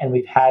 and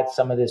we've had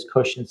some of this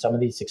cushion, some of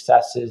these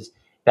successes,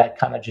 that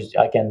kind of just,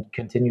 again,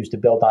 continues to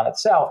build on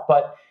itself,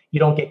 but you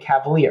don't get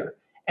cavalier.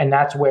 And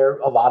that's where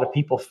a lot of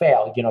people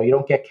fail. You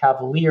don't get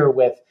cavalier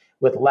with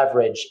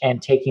leverage and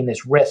taking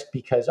this risk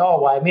because,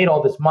 well, I made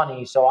all this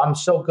money, so I'm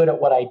so good at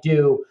what I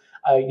do.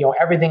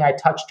 Everything I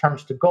touch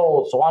turns to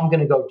gold, so I'm going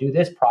to go do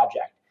this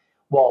project.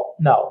 Well,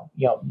 no,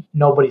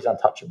 nobody's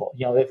untouchable.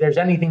 If there's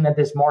anything that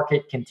this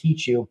market can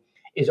teach you,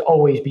 is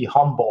always be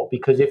humble,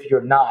 because if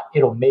you're not,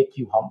 it'll make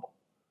you humble.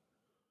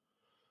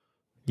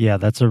 Yeah,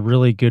 that's a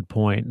really good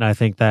point. And I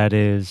think that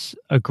is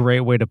a great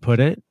way to put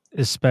it,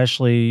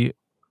 especially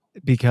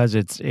because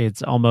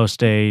it's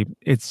almost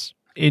it's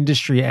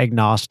industry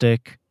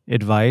agnostic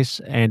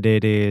advice, and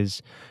it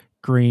is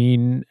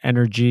green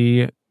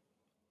energy,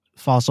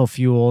 fossil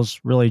fuels,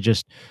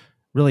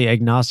 really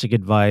agnostic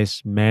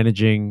advice,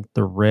 managing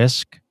the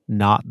risk,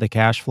 not the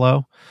cash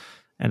flow.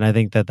 And I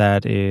think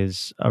that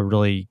is a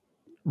really,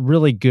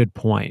 really good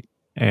point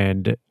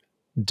and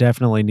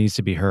definitely needs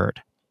to be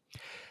heard.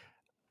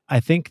 I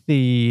think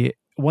the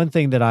one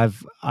thing that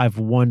I've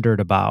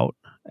wondered about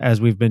as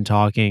we've been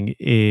talking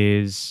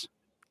is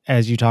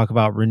as you talk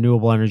about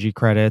renewable energy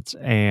credits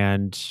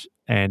and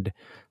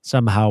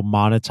somehow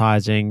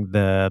monetizing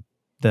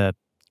the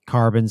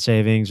carbon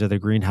savings or the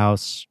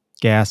greenhouse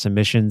gas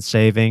emission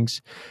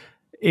savings,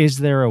 is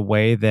there a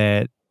way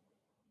that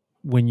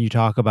when you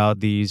talk about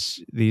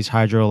these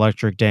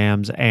hydroelectric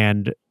dams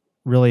and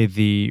really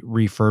the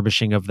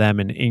refurbishing of them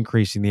and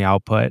increasing the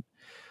output,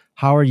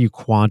 how are you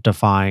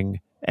quantifying,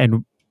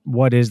 and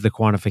what is the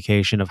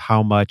quantification of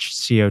how much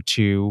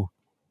CO2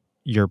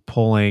 you're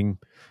pulling,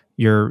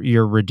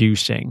 you're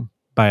reducing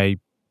by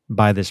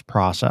this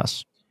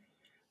process?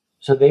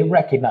 So they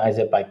recognize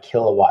it by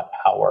kilowatt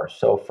hour.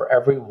 So for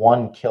every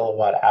 1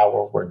 kilowatt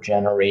hour we're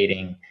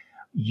generating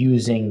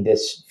using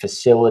this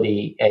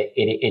facility,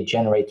 it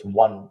generates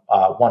one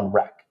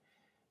rec,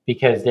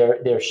 because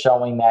they're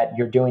showing that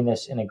you're doing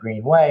this in a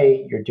green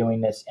way, you're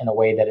doing this in a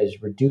way that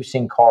is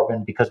reducing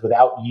carbon, because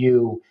without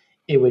you,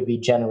 it would be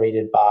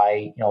generated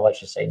by, let's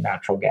just say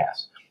natural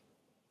gas.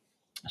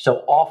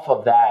 So off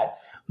of that,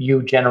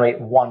 you generate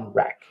one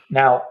rec.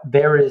 Now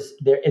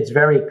it's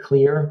very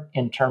clear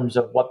in terms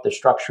of what the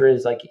structure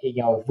is. Like,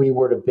 if we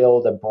were to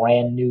build a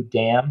brand new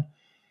dam,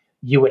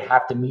 you would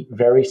have to meet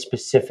very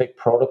specific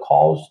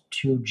protocols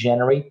to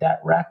generate that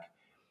rec.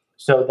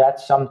 So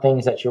that's some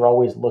things that you're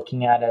always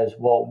looking at as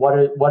well.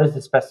 What is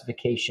the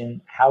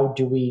specification? How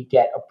do we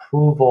get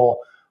approval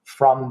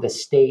from the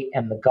state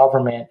and the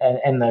government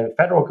and the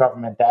federal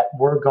government that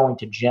we're going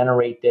to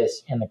generate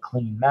this in a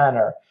clean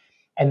manner?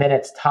 And then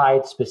it's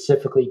tied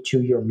specifically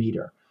to your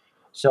meter.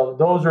 So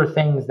those are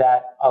things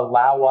that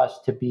allow us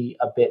to be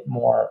a bit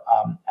more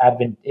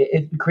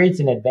it creates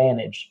an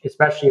advantage,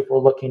 especially if we're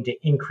looking to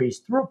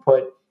increase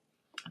throughput,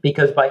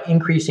 because by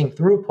increasing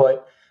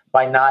throughput,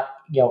 by not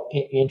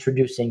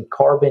introducing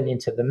carbon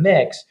into the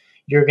mix,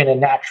 you're going to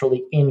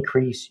naturally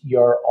increase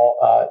your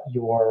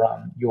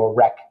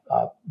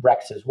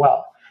recs as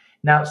well.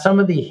 Now, some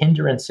of the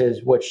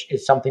hindrances, which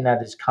is something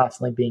that is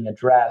constantly being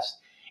addressed,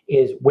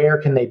 is where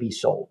can they be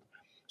sold.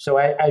 So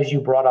as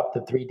you brought up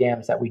the 3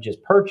 dams that we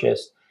just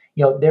purchased,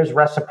 there's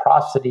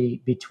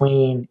reciprocity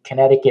between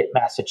Connecticut,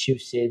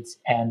 Massachusetts,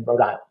 and Rhode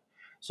Island.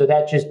 So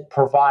that just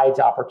provides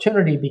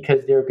opportunity,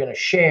 because they're going to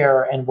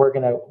share, and we're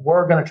going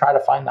to try to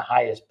find the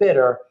highest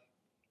bidder.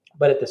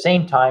 But at the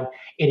same time,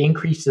 it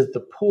increases the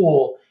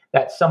pool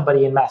that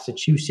somebody in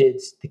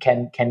Massachusetts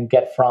can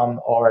get from,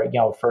 or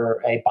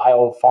for a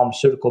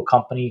biopharmaceutical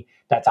company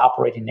that's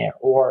operating there,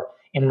 or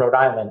in Rhode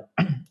Island,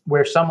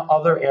 where some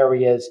other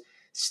areas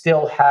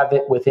still have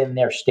it within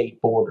their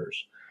state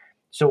borders.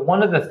 So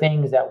one of the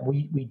things that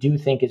we do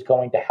think is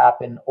going to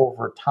happen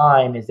over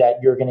time is that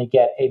you're going to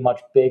get a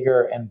much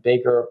bigger and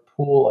bigger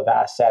pool of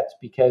assets,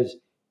 because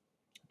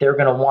they're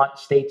going to want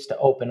states to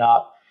open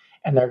up,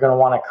 and they're going to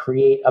want to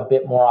create a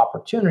bit more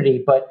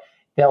opportunity, but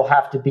they'll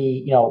have to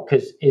be,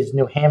 because is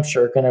New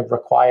Hampshire going to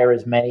require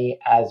as many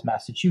as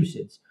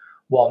Massachusetts?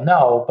 Well,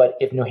 no, but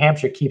if New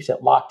Hampshire keeps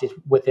it locked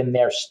within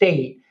their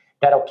state,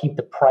 that'll keep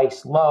the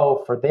price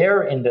low for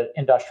their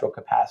industrial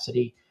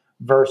capacity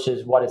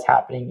versus what is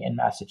happening in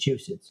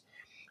Massachusetts.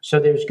 So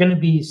there's going to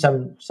be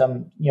some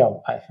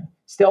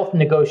stealth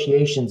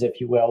negotiations, if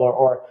you will,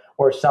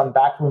 or some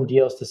backroom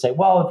deals to say,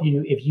 well,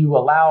 if you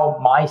allow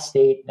my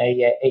state,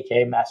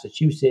 aka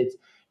Massachusetts,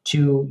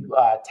 to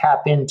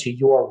tap into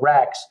your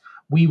recs,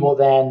 we will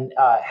then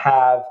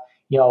have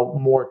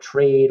more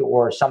trade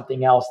or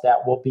something else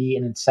that will be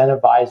an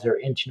incentivizer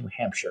into New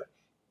Hampshire.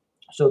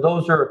 So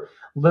those are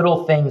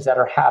little things that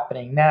are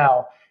happening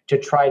now to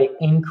try to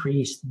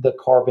increase the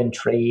carbon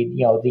trade,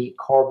 the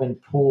carbon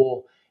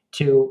pool,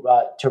 to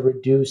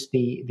reduce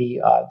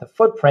the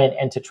footprint,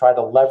 and to try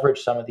to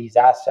leverage some of these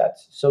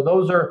assets. So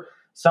those are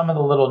some of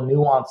the little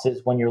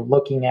nuances when you're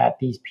looking at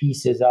these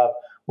pieces of,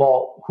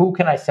 well, who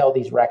can I sell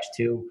these recs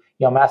to?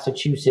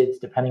 Massachusetts,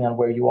 depending on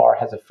where you are,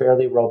 has a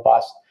fairly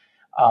robust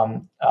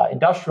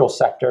industrial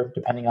sector,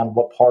 depending on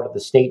what part of the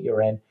state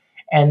you're in.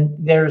 And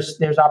there's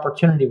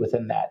opportunity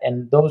within that.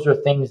 And those are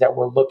things that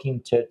we're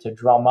looking to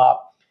drum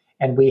up.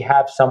 And we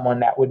have someone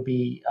that would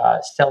be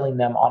selling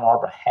them on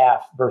our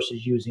behalf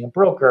versus using a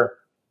broker,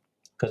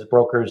 because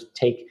brokers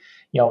take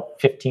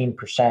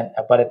 15%.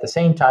 But at the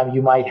same time,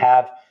 you might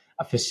have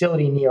a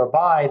facility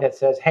nearby that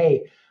says,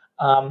 hey,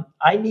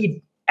 I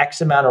need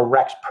X amount of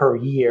recs per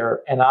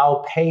year, and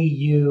I'll pay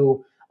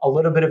you a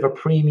little bit of a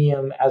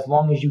premium as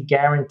long as you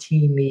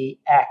guarantee me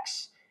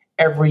X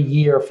every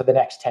year for the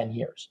next 10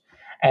 years.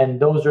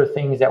 And those are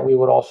things that we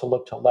would also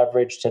look to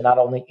leverage to not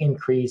only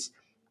increase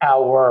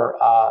our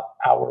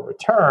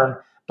return,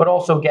 but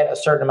also get a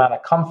certain amount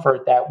of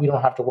comfort that we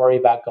don't have to worry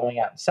about going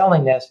out and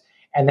selling this.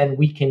 And then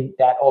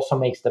that also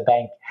makes the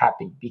bank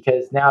happy,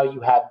 because now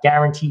you have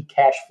guaranteed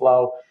cash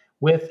flow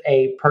with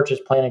a purchase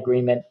plan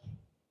agreement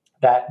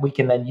that we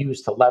can then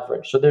use to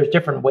leverage. So there's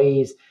different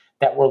ways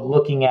that we're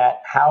looking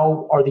at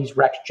how are these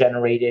recs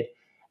generated,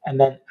 and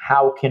then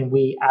how can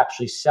we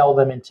actually sell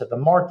them into the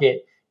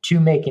market to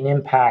make an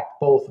impact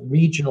both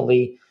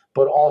regionally,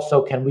 but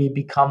also can we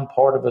become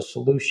part of a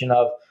solution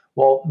of,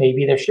 well,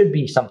 maybe there should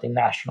be something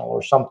national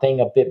or something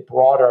a bit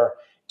broader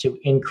to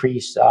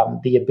increase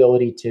the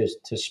ability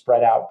to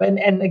spread out.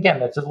 And again,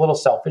 that's a little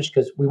selfish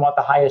because we want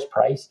the highest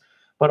price,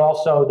 but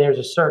also there's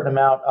a certain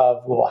amount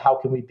of, well, how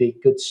can we be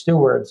good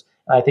stewards?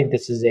 And I think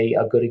this is a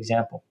good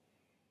example.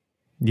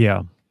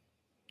 Yeah.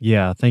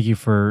 Yeah. Thank you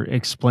for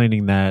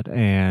explaining that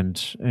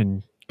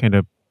and kind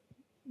of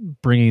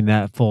bringing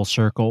that full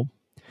circle.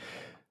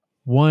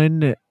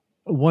 One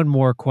one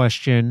more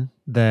question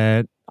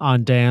that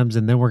on dams,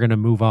 and then we're going to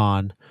move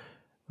on.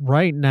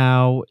 Right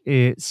now,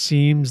 it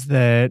seems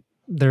that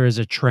there is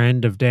a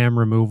trend of dam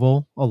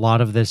removal. A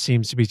lot of this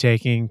seems to be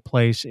taking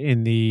place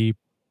in the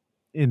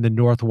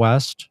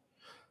Northwest.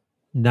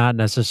 Not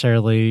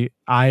necessarily.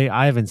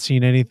 I haven't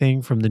seen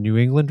anything from the New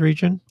England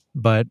region,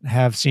 but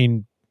have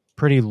seen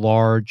pretty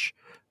large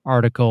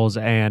articles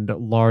and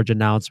large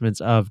announcements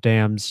of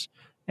dams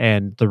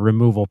and the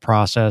removal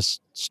process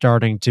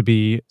starting to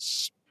be,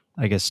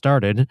 I guess,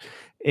 started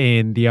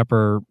in the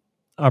upper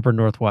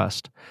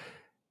Northwest.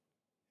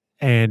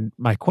 And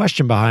my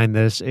question behind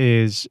this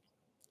is,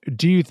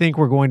 do you think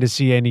we're going to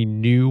see any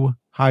new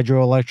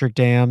hydroelectric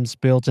dams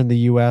built in the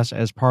US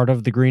as part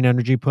of the green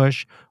energy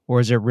push? Or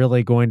is it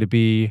really going to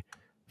be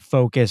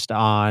focused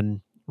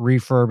on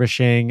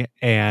refurbishing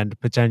and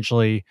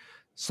potentially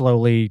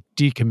slowly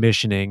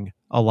decommissioning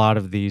a lot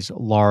of these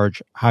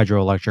large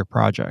hydroelectric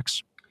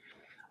projects?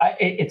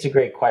 It's a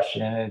great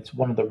question, and it's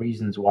one of the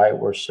reasons why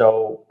we're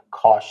so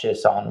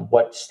cautious on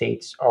what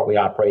states are we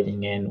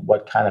operating in,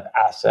 what kind of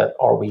asset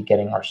are we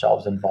getting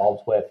ourselves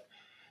involved with.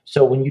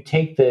 So when you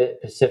take the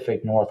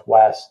Pacific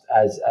Northwest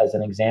as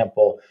an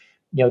example,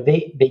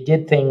 they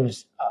did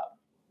things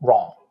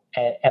wrong,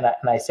 and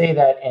I say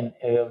that, and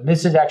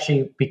this is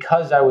actually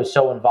because I was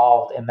so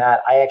involved in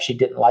that. I actually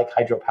didn't like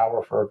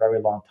hydropower for a very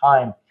long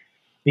time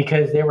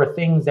because there were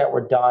things that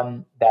were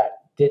done that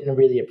didn't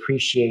really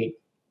appreciate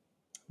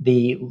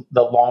the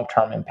long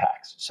term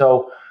impacts.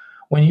 So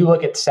when you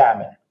look at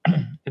salmon,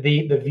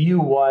 the view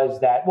was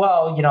that,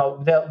 well,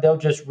 they'll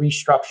just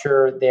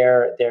restructure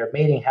their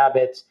mating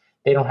habits.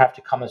 They don't have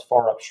to come as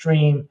far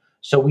upstream,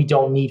 so we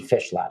don't need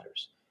fish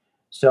ladders.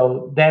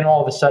 So then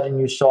all of a sudden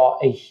you saw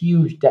a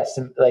huge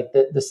like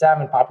the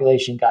salmon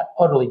population got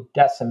utterly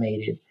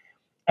decimated,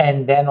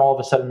 and then all of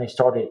a sudden they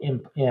started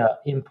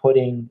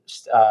inputting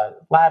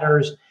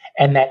ladders,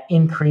 and that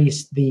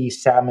increased the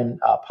salmon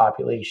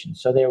population.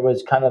 So there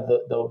was kind of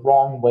the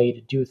wrong way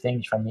to do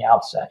things from the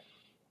outset.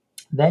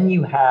 Then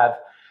you have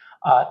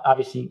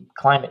obviously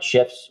climate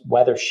shifts,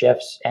 weather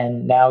shifts,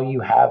 and now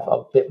you have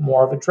a bit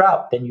more of a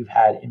drought than you've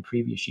had in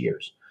previous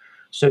years.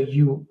 So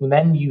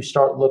you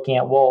start looking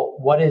at, well,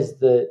 what is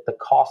the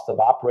cost of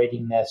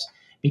operating this?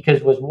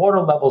 Because as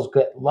water levels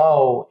get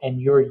low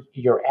and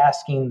you're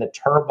asking the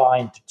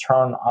turbine to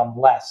turn on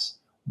less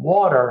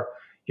water,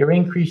 you're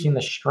increasing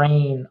the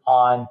strain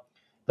on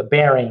the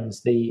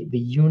bearings, the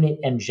unit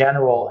in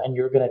general, and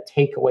you're going to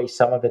take away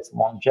some of its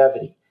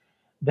longevity.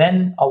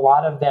 Then a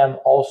lot of them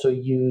also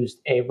used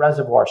a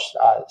reservoir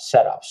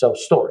setup, so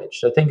storage.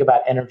 So think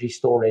about energy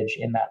storage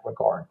in that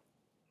regard.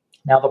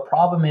 Now, the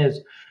problem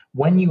is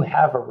when you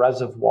have a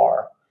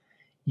reservoir,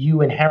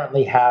 you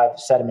inherently have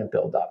sediment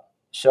buildup.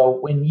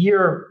 So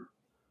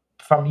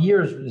from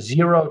years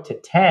 0 to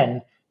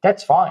 10,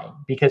 that's fine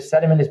because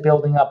sediment is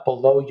building up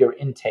below your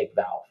intake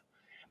valve.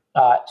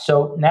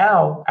 So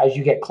now, as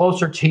you get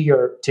closer to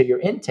your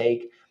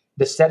intake,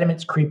 the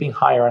sediment's creeping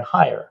higher and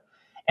higher.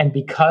 And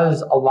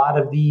because a lot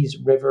of these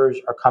rivers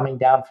are coming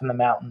down from the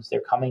mountains, they're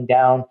coming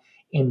down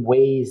in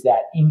ways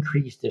that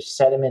increase the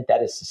sediment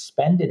that is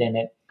suspended in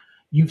it.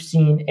 You've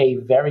seen a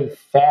very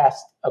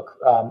fast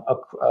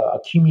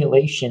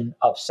accumulation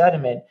of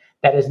sediment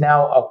that is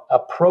now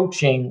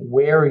approaching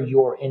where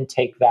your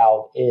intake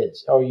valve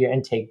is or your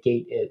intake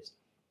gate is.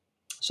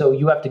 So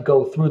you have to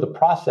go through the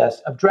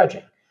process of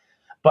dredging.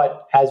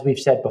 But as we've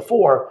said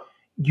before,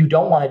 you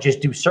don't want to just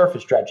do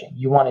surface dredging.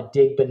 You want to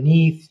dig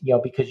beneath,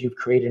 because you've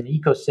created an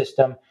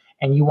ecosystem,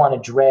 and you want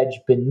to dredge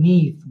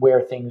beneath where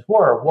things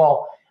were.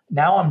 Well,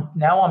 now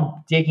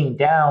I'm digging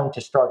down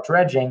to start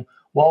dredging.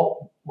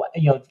 Well,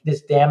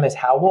 this dam is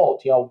how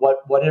old? Are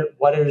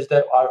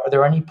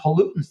there any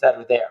pollutants that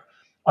are there?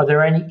 Are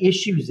there any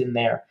issues in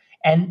there?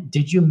 And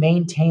did you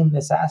maintain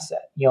this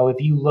asset?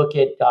 If you look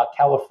at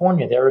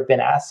California, there have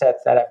been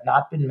assets that have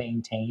not been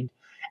maintained,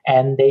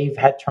 and they've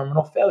had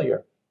terminal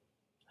failure.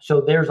 So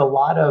there's a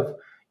lot of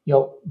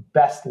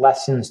best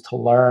lessons to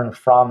learn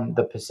from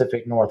the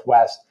Pacific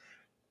Northwest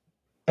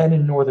and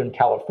in Northern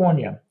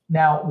California.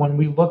 Now, when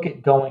we look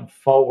at going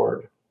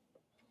forward,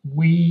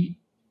 we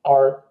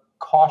are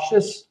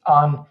cautious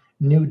on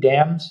new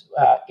dams.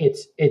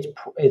 It's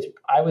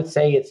I would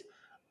say it's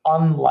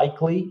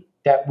unlikely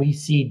that we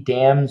see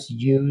dams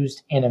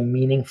used in a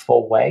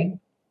meaningful way.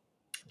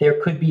 There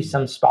could be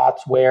some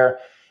spots where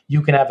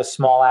you can have a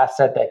small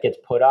asset that gets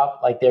put up.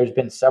 Like there's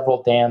been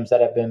several dams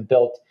that have been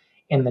built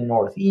in the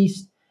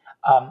Northeast.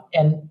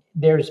 And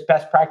there's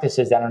best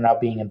practices that are now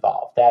being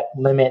involved that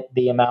limit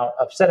the amount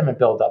of sediment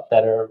buildup,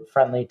 that are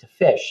friendly to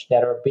fish,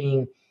 that are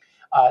being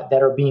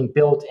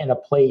built in a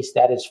place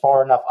that is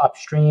far enough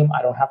upstream.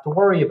 I don't have to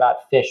worry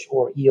about fish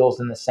or eels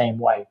in the same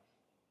way.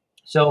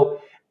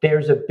 So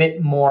there's a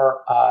bit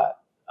more of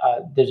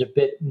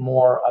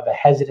a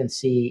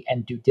hesitancy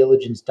and due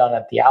diligence done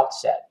at the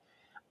outset.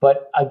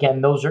 But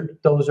again, those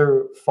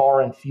are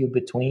far and few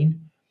between.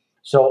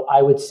 So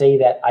I would say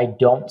that I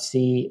don't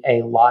see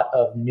a lot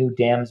of new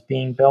dams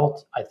being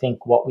built. I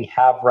think what we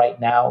have right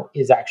now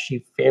is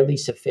actually fairly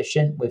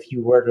sufficient if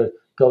you were to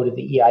go to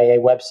the EIA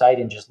website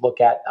and just look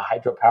at the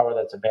hydropower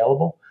that's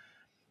available.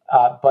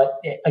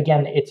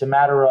 Again, it's a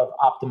matter of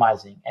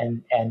optimizing.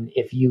 And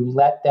if you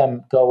let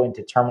them go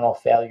into terminal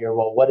failure,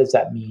 well, what does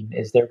that mean?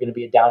 Is there going to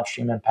be a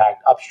downstream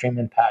impact, upstream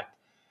impact?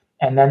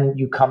 And then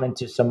you come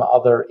into some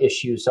other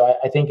issues. So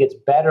I think it's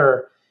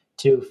better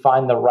to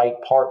find the right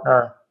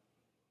partner,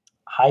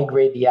 high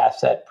grade the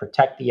asset,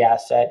 protect the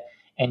asset,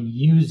 and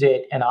use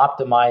it and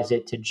optimize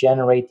it to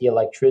generate the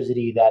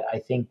electricity that I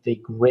think the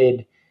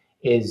grid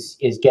is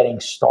getting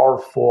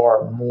starved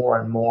for more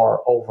and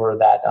more over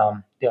that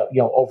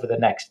over the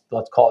next,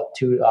 let's call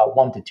it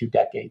 1 to 2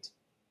 decades.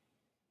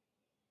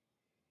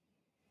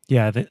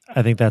 Yeah,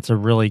 I think that's a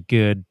really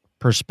good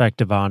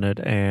perspective on it,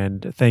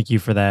 and thank you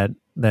for that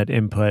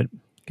input,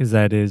 because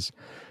it's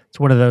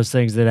one of those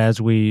things that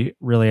as we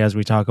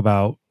talk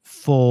about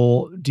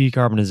full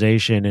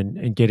decarbonization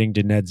and getting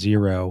to net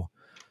zero,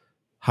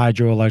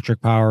 hydroelectric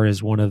power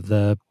is one of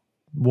the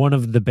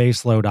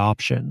baseload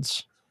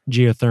options.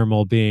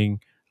 Geothermal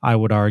being, I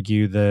would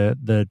argue,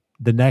 the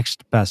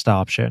next best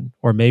option,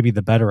 or maybe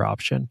the better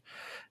option.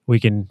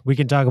 We can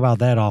talk about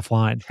that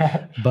offline.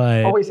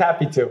 But always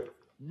happy to.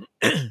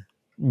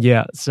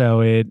 yeah,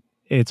 so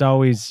it's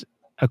always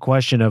a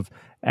question of,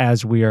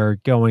 as we are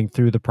going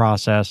through the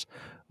process,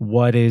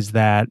 what is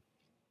that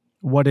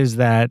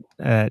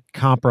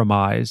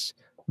compromise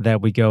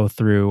that we go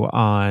through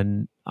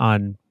on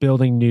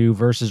building new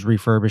versus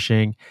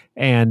refurbishing,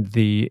 and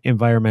the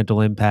environmental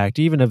impact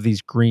even of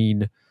these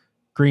green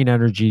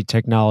energy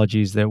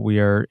technologies that we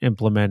are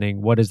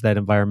implementing. What is that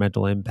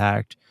environmental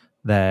impact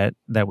that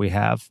we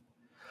have?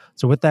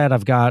 So with that,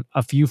 I've got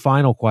a few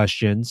final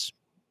questions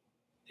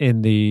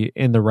in the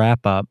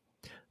wrap up.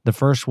 The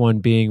first one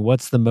being,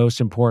 what's the most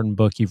important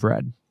book you've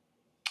read?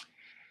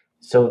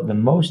 So the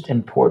most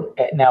important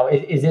now,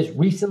 is this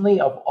recently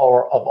of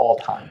all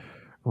time?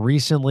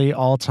 Recently,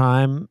 all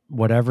time,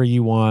 whatever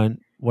you want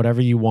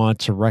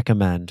to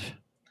recommend.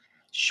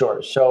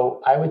 Sure.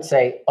 So I would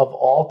say of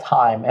all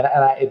time,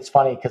 it's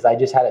funny because I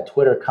just had a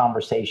Twitter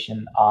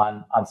conversation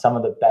on some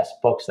of the best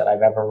books that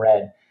I've ever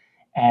read,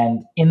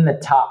 and in the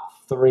top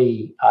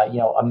three,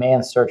 A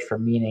Man's Search for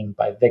Meaning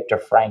by Viktor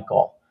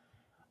Frankl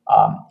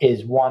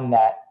is one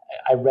that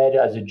I read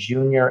as a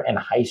junior in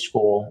high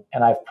school,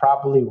 and I've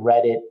probably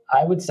read it,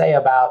 I would say,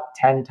 about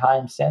 10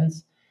 times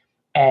since.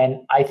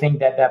 And I think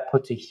that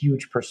puts a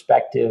huge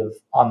perspective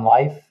on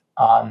life,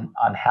 on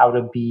how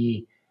to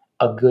be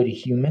a good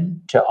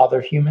human to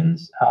other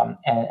humans.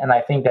 And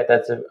I think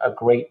that's a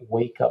great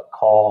wake up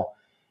call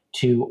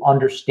to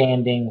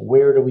understanding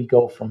where do we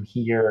go from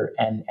here,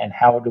 and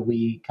how do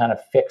we kind of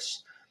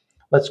fix,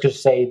 let's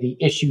just say, the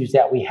issues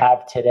that we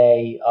have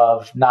today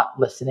of not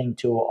listening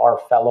to our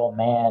fellow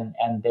man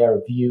and their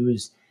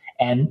views.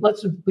 And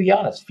let's be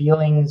honest,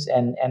 feelings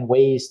and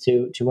ways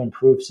to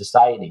improve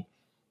society.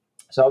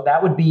 So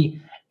that would be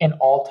an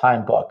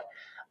all-time book.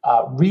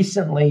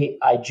 Recently,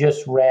 I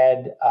just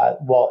read,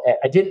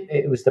 I didn't,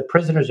 it was The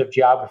Prisoners of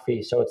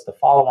Geography. So it's the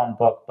follow-on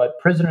book, but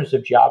Prisoners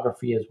of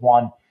Geography is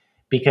one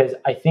because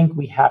I think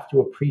we have to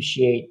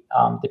appreciate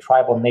the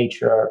tribal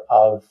nature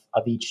of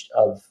each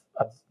of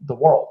the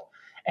world,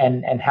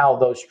 and how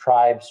those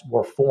tribes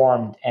were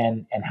formed,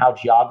 and how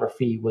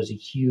geography was a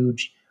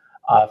huge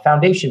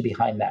foundation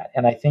behind that.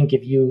 And I think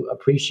if you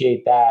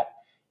appreciate that,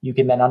 you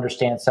can then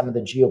understand some of the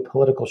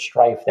geopolitical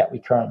strife that we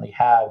currently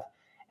have.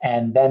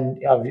 And then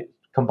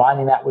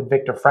combining that with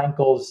Viktor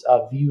Frankl's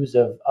views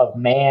of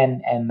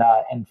man,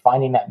 and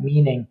finding that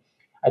meaning,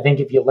 I think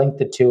if you link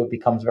the two, it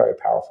becomes very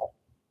powerful.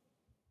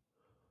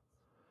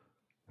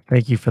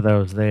 Thank you for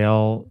those. They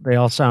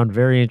all sound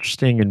very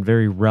interesting and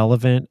very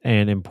relevant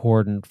and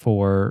important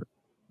for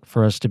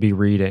us to be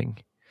reading.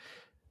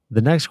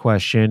 The next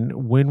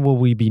question, when will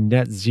we be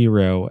net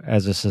zero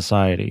as a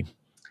society?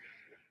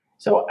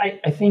 So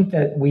I think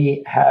that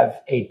we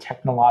have a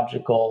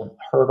technological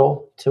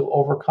hurdle to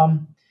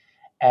overcome.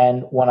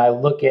 And when I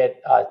look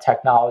at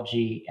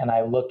technology and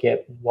I look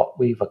at what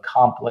we've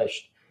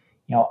accomplished,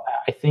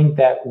 I think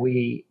that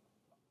we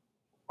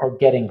are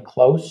getting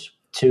close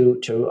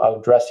to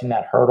addressing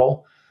that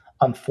hurdle.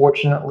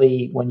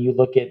 Unfortunately, when you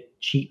look at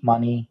cheap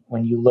money,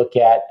 when you look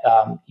at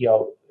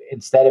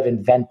instead of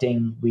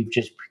inventing, we've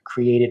just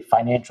created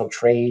financial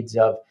trades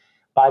of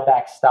buy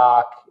back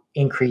stock,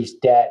 increase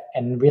debt,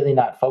 and really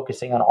not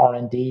focusing on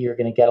R&D. You're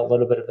going to get a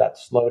little bit of that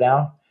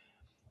slowdown,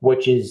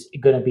 which is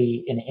going to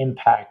be an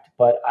impact.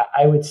 But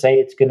I would say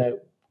it's going to,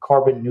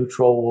 carbon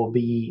neutral will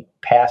be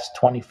past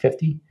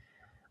 2050.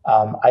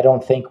 I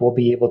don't think we'll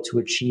be able to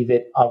achieve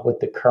it with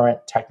the current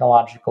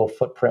technological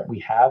footprint we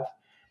have.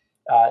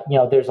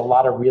 There's a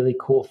lot of really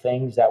cool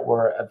things that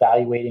we're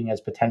evaluating as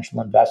potential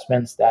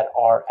investments that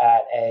are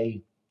at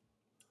a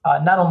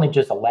not only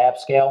just a lab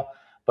scale,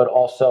 but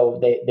also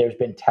there's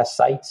been test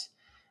sites.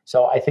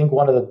 So I think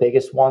one of the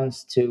biggest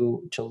ones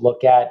to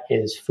look at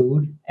is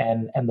food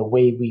and the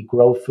way we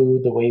grow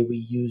food, the way we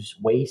use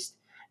waste,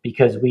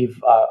 because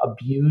we've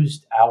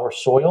abused our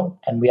soil,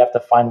 and we have to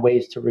find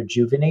ways to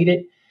rejuvenate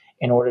it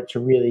in order to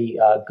really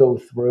go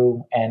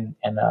through and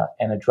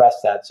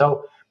address that.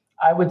 So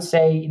I would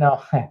say,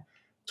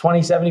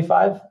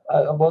 2075.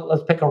 Well,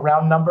 let's pick a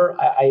round number.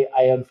 I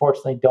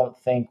unfortunately don't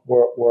think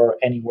we're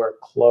anywhere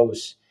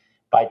close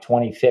by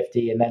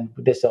 2050, and then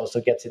this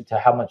also gets into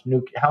how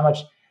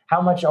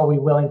much are we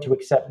willing to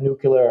accept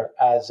nuclear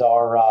as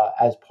our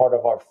as part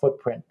of our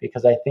footprint?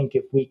 Because I think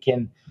if we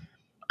can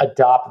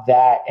adopt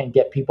that and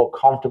get people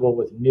comfortable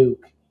with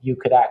nuke, you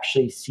could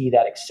actually see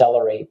that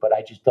accelerate. But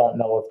I just don't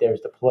know if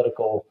there's the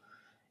political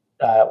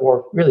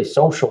or really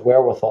social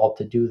wherewithal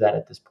to do that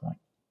at this point.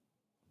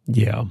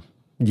 Yeah.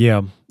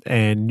 Yeah.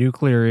 And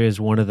nuclear is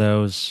one of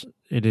those,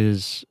 it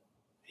is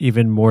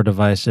even more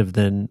divisive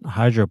than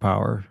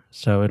hydropower.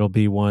 So it'll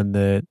be one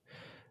that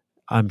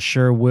I'm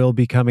sure will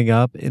be coming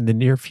up in the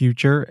near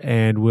future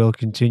and will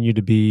continue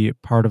to be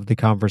part of the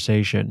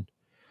conversation.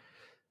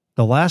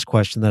 The last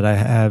question that I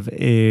have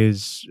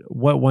is,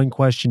 what one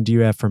question do you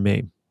have for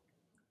me?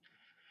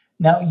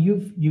 Now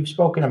you've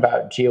spoken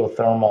about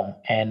geothermal,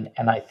 and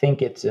I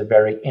think it's a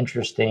very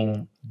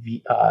interesting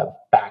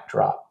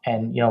backdrop.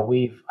 And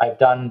I've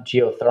done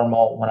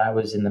geothermal when I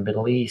was in the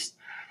Middle East,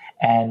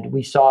 and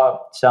we saw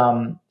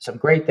some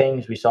great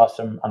things. We saw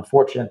some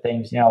unfortunate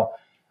things.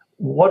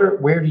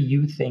 Where do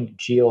you think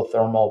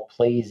geothermal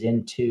plays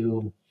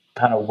into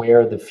kind of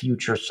where the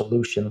future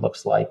solution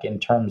looks like in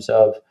terms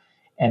of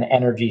an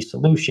energy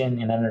solution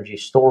and energy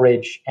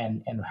storage,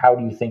 and how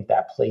do you think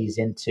that plays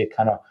into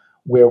kind of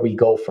where we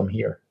go from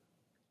here?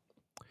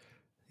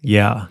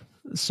 Yeah.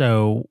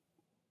 So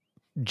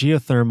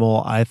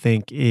geothermal, I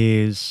think,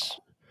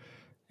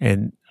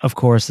 and of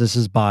course, this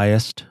is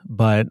biased,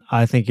 but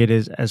I think it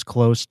is as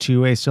close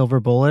to a silver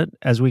bullet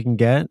as we can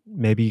get.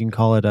 Maybe you can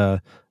call it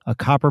a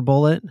copper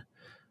bullet.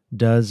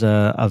 Does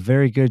a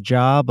very good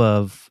job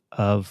of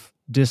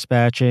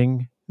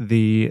dispatching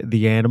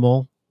the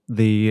animal,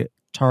 the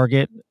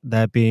target,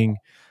 that being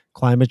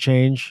climate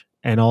change,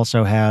 and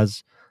also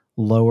has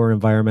lower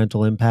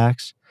environmental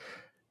impacts.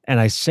 And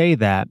I say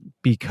that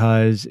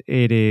because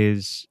it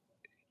is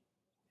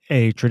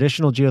a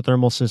traditional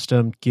geothermal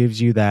system gives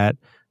you that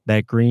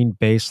green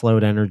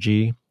baseload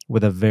energy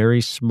with a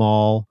very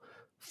small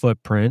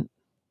footprint.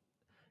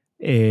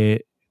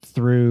 It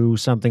through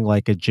something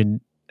like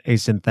a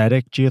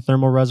synthetic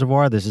geothermal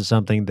reservoir. This is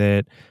something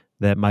that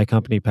my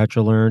company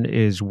Petrolearn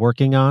is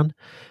working on,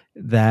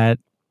 that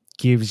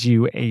gives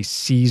you a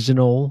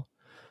seasonal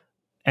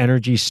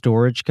energy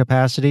storage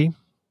capacity.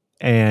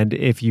 And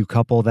if you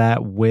couple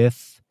that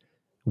with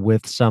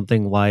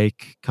something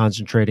like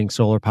concentrating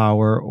solar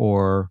power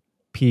or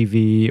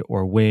PV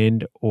or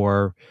wind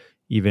or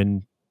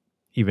even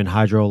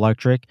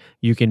hydroelectric,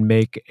 you can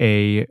make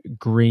a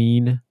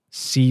green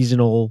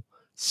seasonal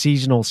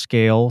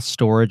scale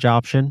storage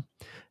option.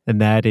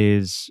 And that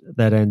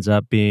ends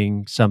up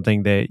being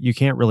something that you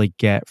can't really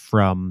get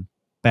from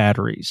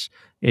batteries.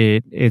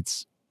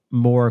 It's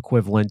more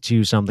equivalent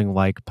to something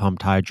like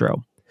pumped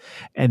hydro.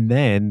 And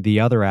then the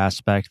other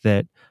aspect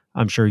that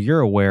I'm sure you're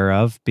aware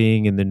of,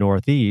 being in the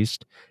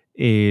Northeast,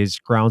 is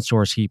ground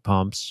source heat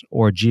pumps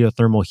or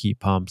geothermal heat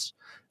pumps,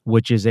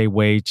 which is a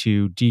way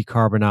to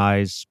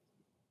decarbonize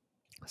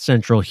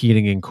central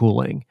heating and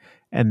cooling.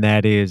 And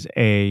that is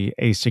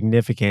a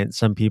significant,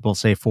 some people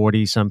say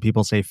 40, some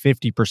people say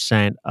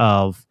 50%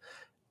 of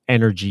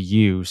energy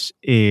use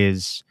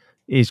is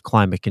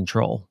climate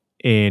control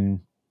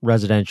in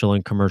residential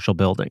and commercial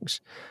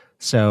buildings.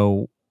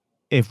 So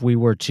if we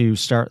were to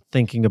start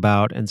thinking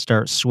about and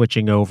start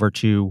switching over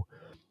to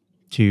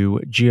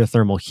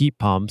geothermal heat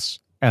pumps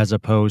as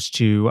opposed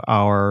to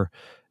our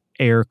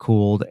air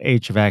cooled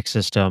HVAC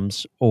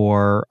systems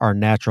or our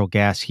natural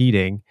gas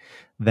heating,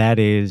 that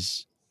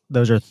is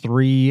those are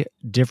three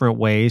different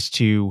ways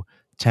to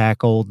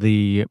tackle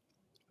the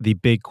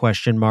big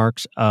question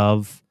marks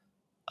of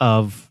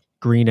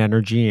green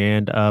energy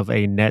and of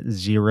a net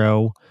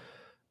zero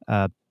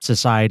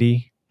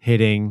society,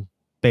 hitting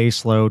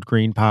baseload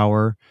green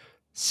power,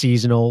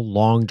 seasonal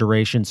long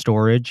duration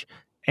storage,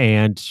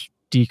 and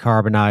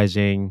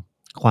decarbonizing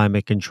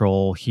climate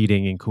control,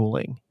 heating and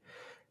cooling.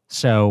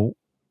 So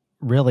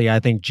really, I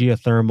think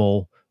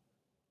geothermal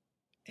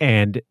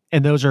and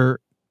those are,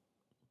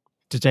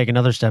 to take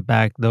another step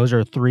back, those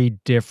are three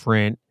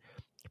different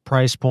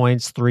price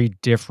points, three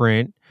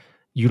different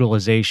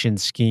utilization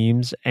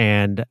schemes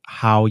and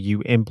how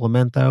you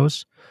implement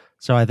those.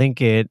 So I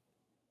think it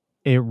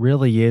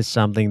really is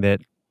something that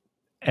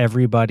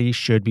everybody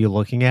should be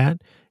looking at,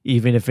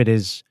 even if it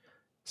is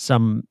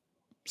some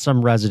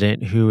some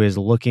resident who is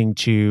looking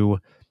to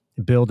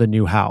build a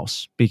new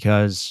house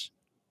because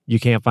you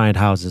can't find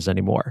houses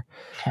anymore,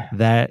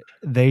 that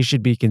they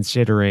should be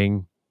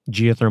considering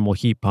geothermal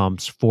heat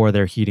pumps for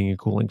their heating and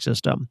cooling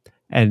system.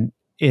 And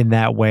in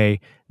that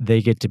way,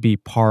 they get to be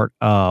part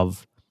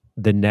of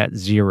the net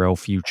zero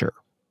future.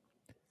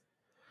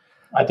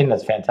 I think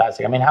that's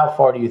fantastic. I mean, how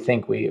far do you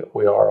think we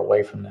are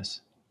away from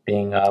this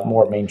being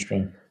more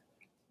mainstream?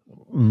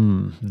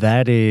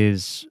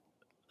 That's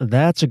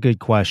a good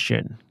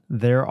question.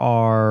 There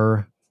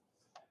are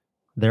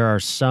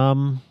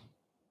some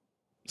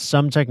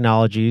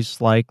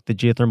technologies like the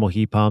geothermal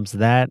heat pumps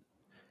that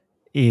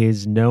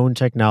is known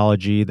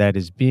technology that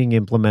is being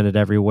implemented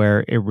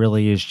everywhere. It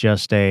really is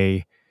just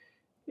it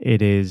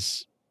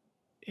is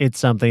it's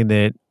something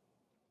that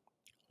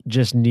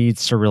just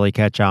needs to really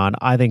catch on.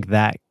 I think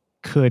that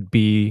could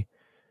be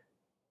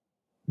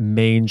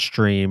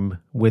mainstream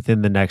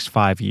within the next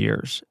 5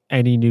 years.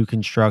 Any new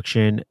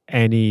construction,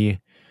 any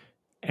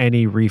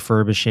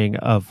refurbishing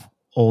of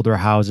older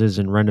houses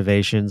and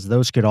renovations,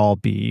 those could all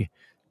be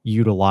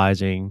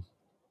utilizing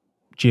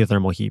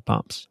geothermal heat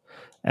pumps.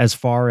 As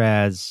far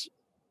as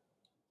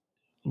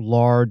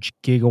large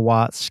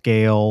gigawatt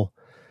scale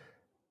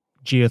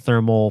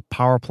geothermal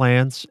power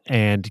plants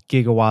and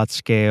gigawatt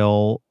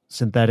scale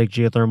synthetic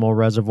geothermal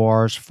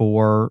reservoirs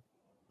for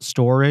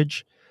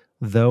storage,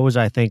 those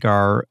I think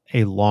are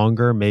a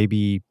longer,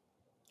 maybe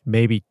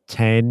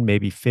 10,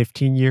 maybe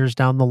 15 years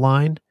down the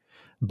line,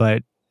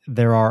 but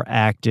there are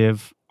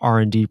active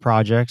R&D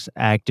projects,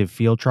 active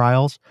field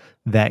trials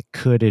that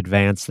could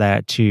advance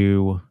that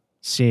to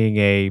seeing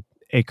a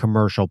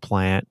commercial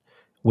plant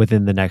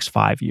within the next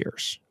 5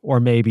 years, or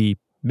maybe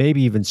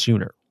even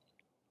sooner.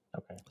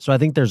 Okay. So I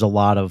think there's a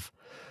lot of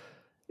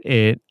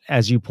it,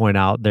 as you point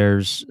out, there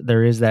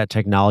is that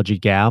technology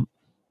gap,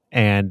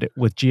 and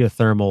with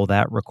geothermal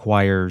that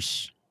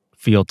requires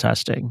field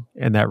testing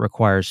and that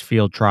requires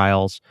field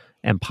trials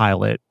and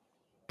pilot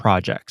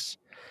projects.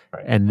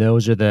 Right. And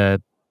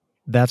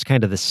that's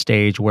kind of the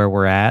stage where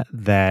we're at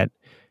that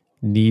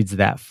needs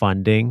that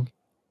funding,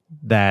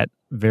 that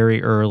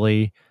very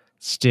early,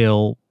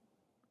 still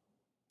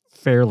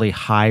fairly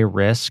high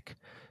risk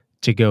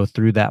to go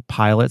through that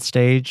pilot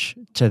stage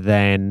to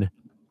then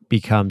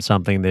become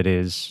something that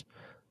is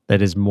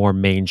more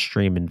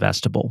mainstream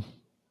investable.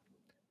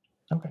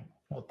 Okay.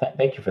 Well,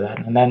 thank you for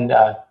that. And then,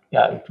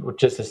 yeah,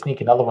 just to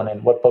sneak another one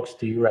in, what books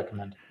do you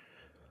recommend?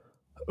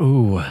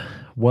 Ooh,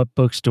 what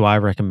books do I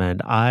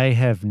recommend? I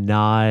have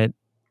not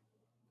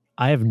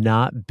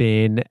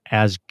been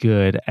as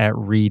good at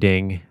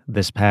reading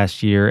this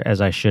past year as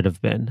I should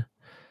have been.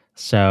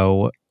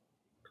 So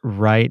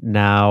right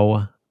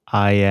now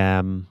I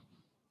am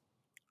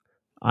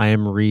I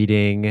am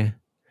reading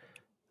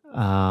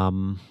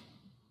um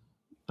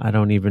I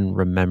don't even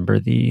remember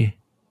the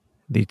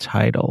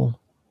title,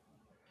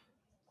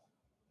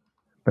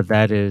 but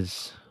that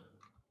is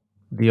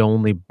the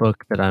only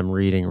book that I'm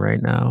reading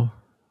right now.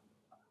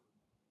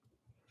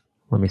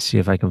 Let me see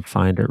if I can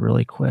find it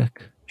really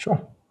quick.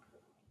 Sure.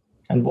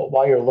 And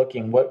while you're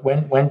looking,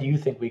 when do you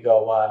think we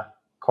go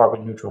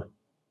carbon neutral?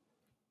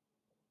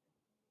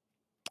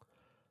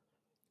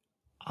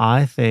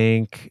 I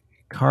think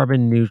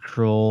carbon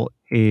neutral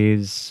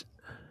is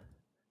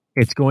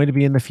it's going to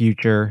be in the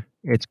future.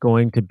 It's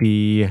going to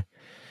be,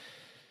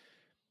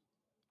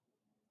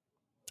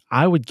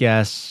 I would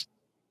guess,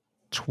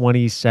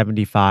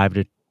 2075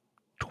 to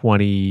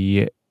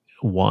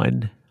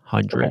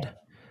 2100. Okay.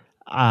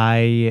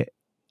 I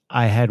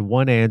I had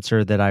one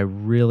answer that I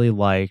really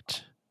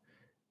liked,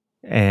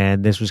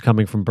 and this was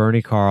coming from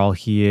Bernie Carl.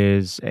 He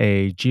is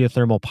a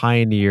geothermal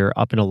pioneer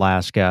up in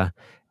Alaska,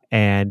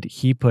 and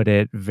he put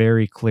it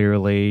very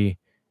clearly.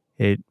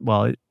 It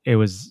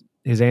was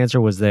his answer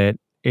was that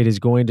it is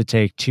going to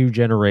take 2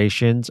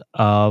 generations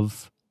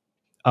of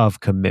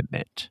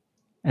commitment,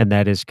 and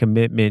that is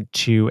commitment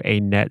to a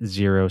net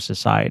zero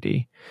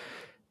society,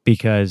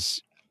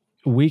 because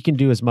we can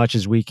do as much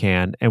as we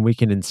can, and we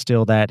can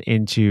instill that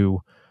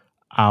into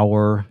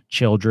our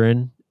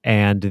children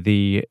and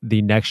the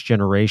next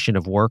generation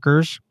of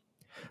workers,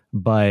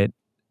 but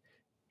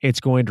it's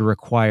going to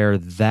require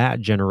that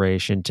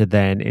generation to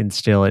then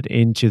instill it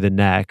into the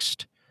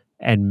next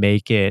and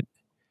make it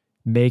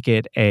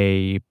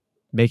a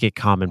make it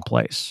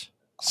commonplace,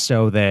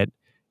 so that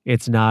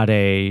it's not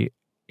a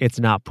it's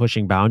not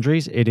pushing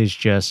boundaries. It is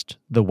just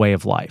the way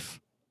of life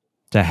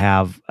to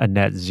have a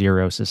net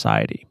zero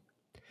society.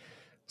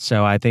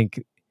 So I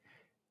think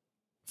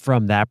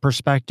from that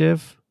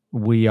perspective,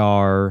 we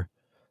are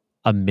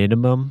a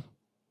minimum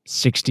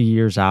 60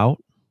 years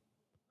out,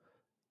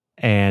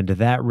 and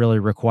that really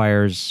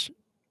requires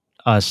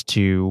us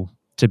to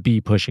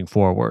be pushing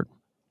forward.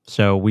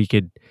 So we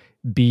could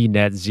be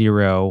net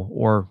zero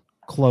or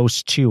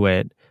close to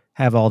it,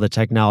 have all the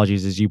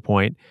technologies, as you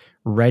point,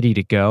 ready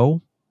to go,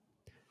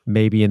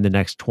 maybe in the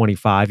next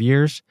 25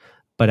 years,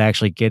 but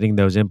actually getting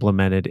those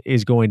implemented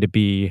is going to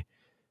be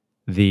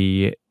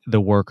the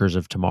workers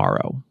of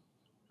tomorrow.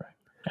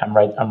 I'm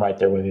right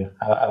there with you.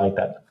 I like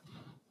that.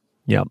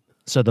 Yep.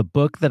 So the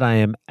book that I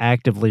am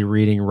actively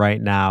reading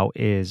right now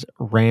is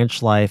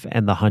Ranch Life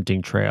and the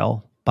Hunting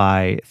Trail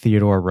by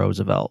Theodore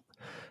Roosevelt.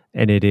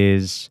 And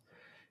it's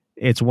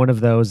one of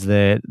those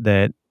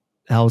that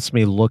helps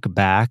me look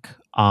back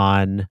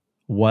on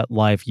what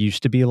life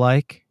used to be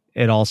like.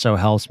 It also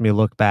helps me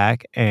look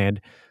back and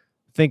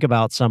think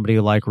about somebody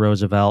like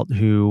Roosevelt,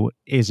 who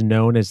is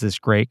known as this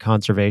great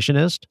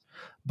conservationist,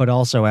 but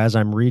also as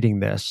I'm reading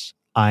this,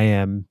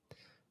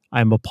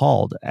 I'm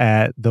appalled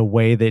at the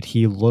way that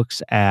he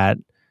looks at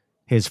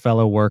his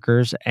fellow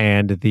workers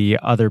and the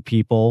other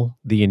people,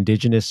 the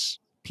indigenous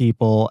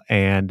people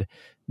and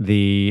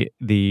the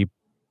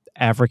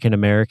African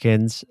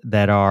Americans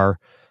that are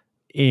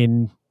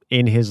in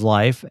in his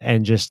life,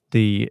 and just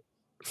the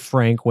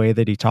frank way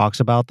that he talks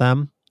about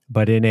them,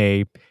 but in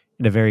a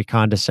very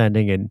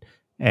condescending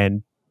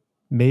and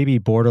maybe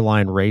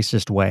borderline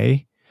racist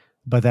way.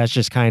 But that's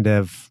just kind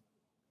of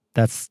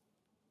that's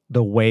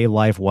the way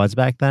life was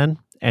back then,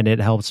 and it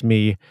helps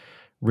me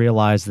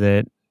realize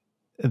that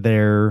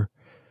there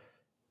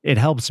it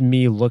helps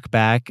me look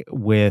back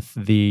with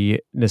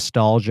the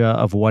nostalgia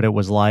of what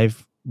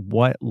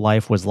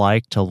life was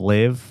like to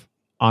live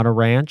on a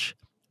ranch,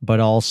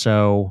 but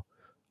also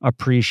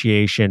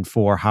appreciation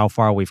for how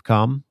far we've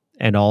come,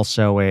 and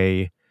also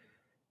a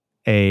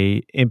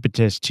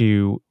impetus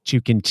to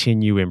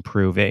continue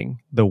improving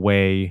the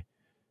way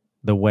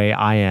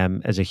I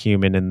am as a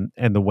human,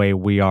 and the way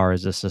we are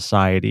as a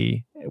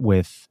society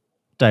with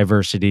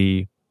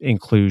diversity,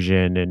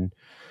 inclusion,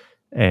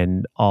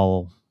 and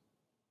all,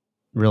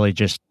 really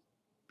just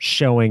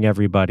showing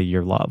everybody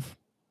your love.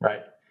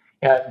 Right.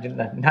 Yeah.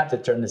 Not to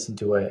turn this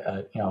into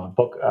a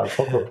book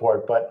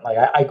report, but like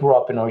I grew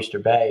up in Oyster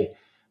Bay,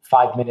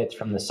 5 minutes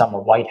from the Summer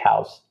White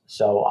House.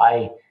 So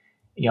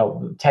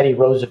Teddy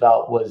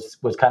Roosevelt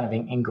was kind of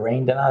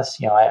ingrained in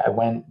us. I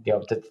went,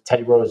 to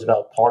Teddy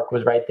Roosevelt Park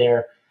was right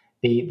there.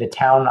 The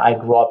town I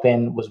grew up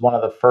in was one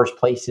of the first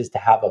places to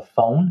have a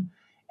phone,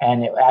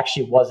 and it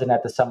actually wasn't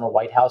at the Summer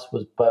White House,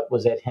 but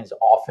was at his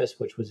office,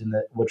 which was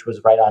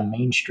right on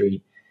Main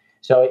Street.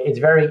 So it's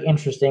very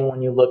interesting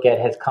when you look at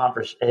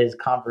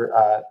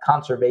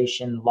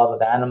conservation, love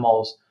of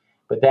animals,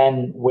 but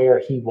then where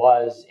he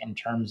was in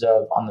terms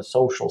of on the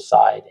social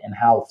side and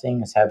how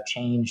things have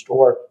changed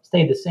or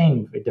stayed the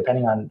same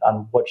depending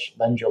on which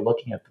lens you're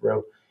looking at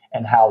through,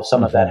 and how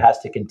some of that Mhm. has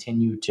to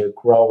continue to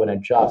grow and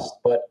adjust.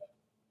 But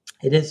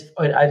it is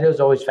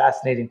always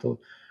fascinating to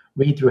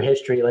read through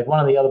history. Like one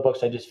of the other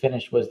books I just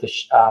finished was it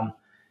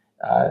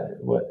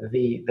was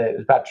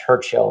about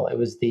Churchill. It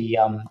was the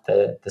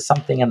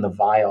something in the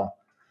vial,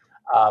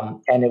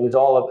 and it was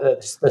all of the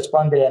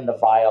splendid and the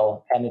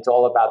vile, and it's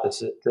all about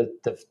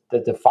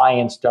the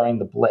defiance during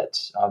the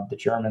Blitz of the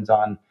Germans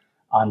on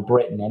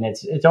Britain, and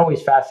it's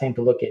always fascinating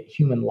to look at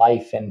human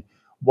life and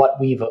what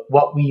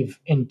we've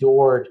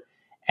endured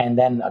and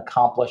then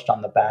accomplished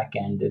on the back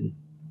end, and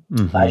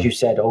as you Mhm.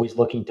 said, always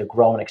looking to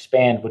grow and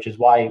expand, which is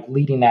why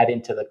leading that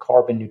into the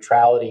carbon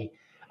neutrality,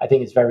 I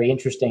think is very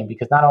interesting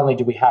because not only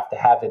do we have to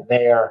have it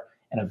there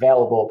and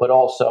available, but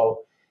also,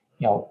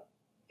 you know,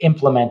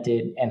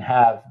 implemented and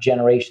have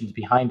generations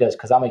behind us.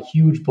 Because I'm a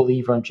huge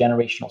believer in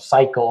generational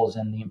cycles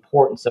and the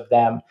importance of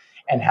them,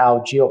 and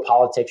how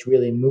geopolitics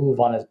really move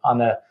on a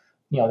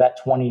that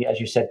 20, as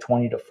you said,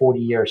 20 to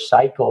 40 year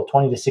cycle,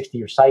 20 to 60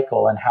 year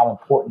cycle, and how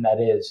important that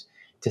is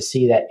to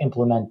see that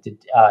implemented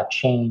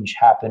change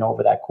happen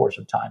over that course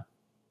of time.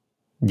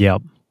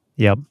 Yep.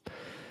 Yep.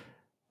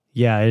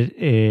 Yeah,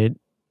 it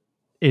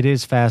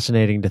is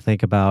fascinating to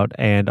think about,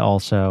 and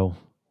also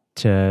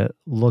to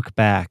look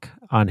back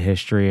on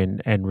history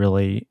and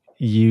really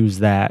use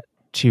that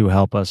to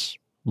help us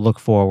look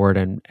forward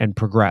and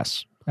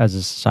progress as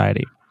a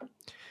society.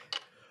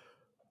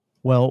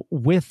 Well,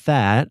 with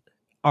that,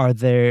 are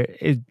there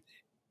it,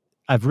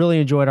 I've really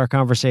enjoyed our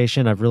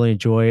conversation. I've really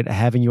enjoyed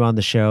having you on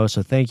the show.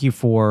 So thank you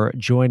for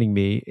joining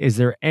me. Is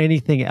there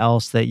anything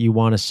else that you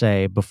want to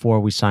say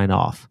before we sign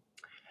off?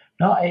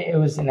 No, it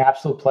was an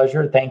absolute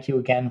pleasure. Thank you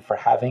again for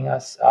having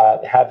us,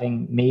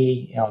 having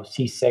me,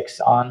 C6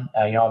 on.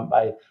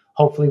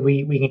 Hopefully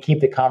we can keep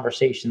the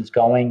conversations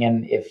going.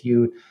 And if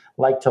you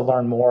like to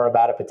learn more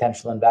about a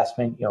potential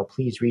investment,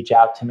 please reach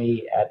out to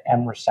me at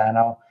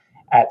mrosano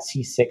at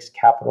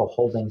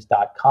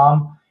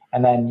c6capitalholdings.com.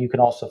 And then you can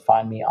also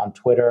find me on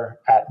Twitter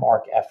at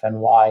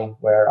MarkFNY,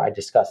 where I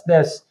discuss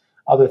this,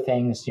 other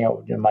things,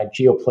 my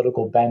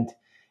geopolitical bent,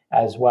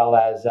 as well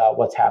as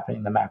what's happening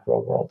in the macro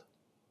world.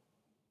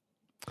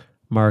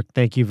 Mark,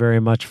 thank you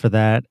very much for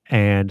that.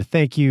 And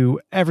thank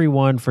you,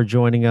 everyone, for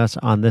joining us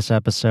on this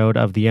episode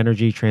of the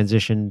Energy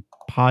Transition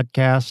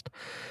Podcast.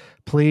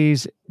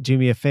 Please do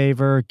me a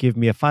favor, give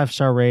me a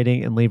 5-star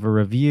rating and leave a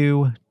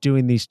review.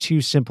 Doing these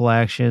two simple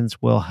actions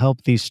will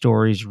help these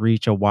stories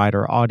reach a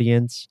wider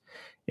audience.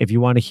 If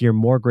you want to hear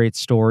more great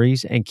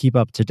stories and keep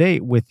up to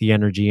date with the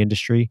energy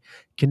industry,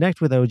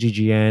 connect with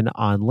OGGN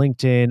on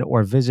LinkedIn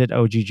or visit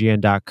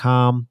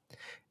oggn.com.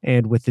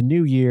 And with the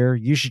new year,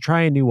 you should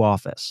try a new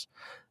office.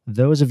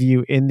 Those of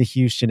you in the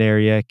Houston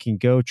area can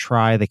go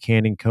try the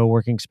Cannon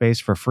co-working space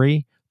for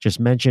free. Just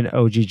mention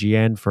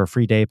OGGN for a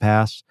free day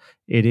pass.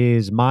 It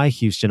is my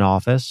Houston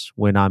office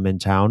when I'm in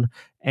town,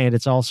 and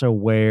it's also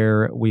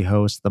where we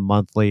host the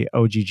monthly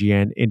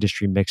OGGN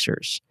industry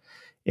mixers.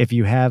 If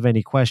you have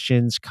any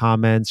questions,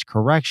 comments,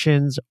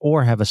 corrections,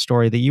 or have a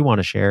story that you want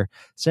to share,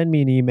 send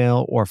me an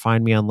email or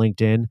find me on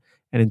LinkedIn,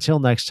 And until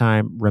next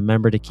time,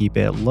 remember to keep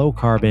it low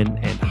carbon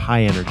and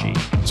high energy.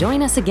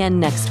 Join us again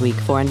next week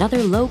for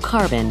another low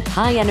carbon,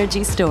 high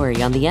energy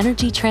story on the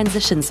Energy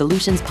Transition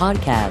Solutions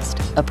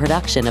Podcast, a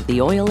production of the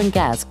Oil and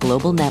Gas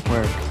Global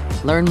Network.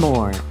 Learn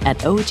more at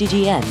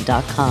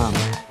oggn.com.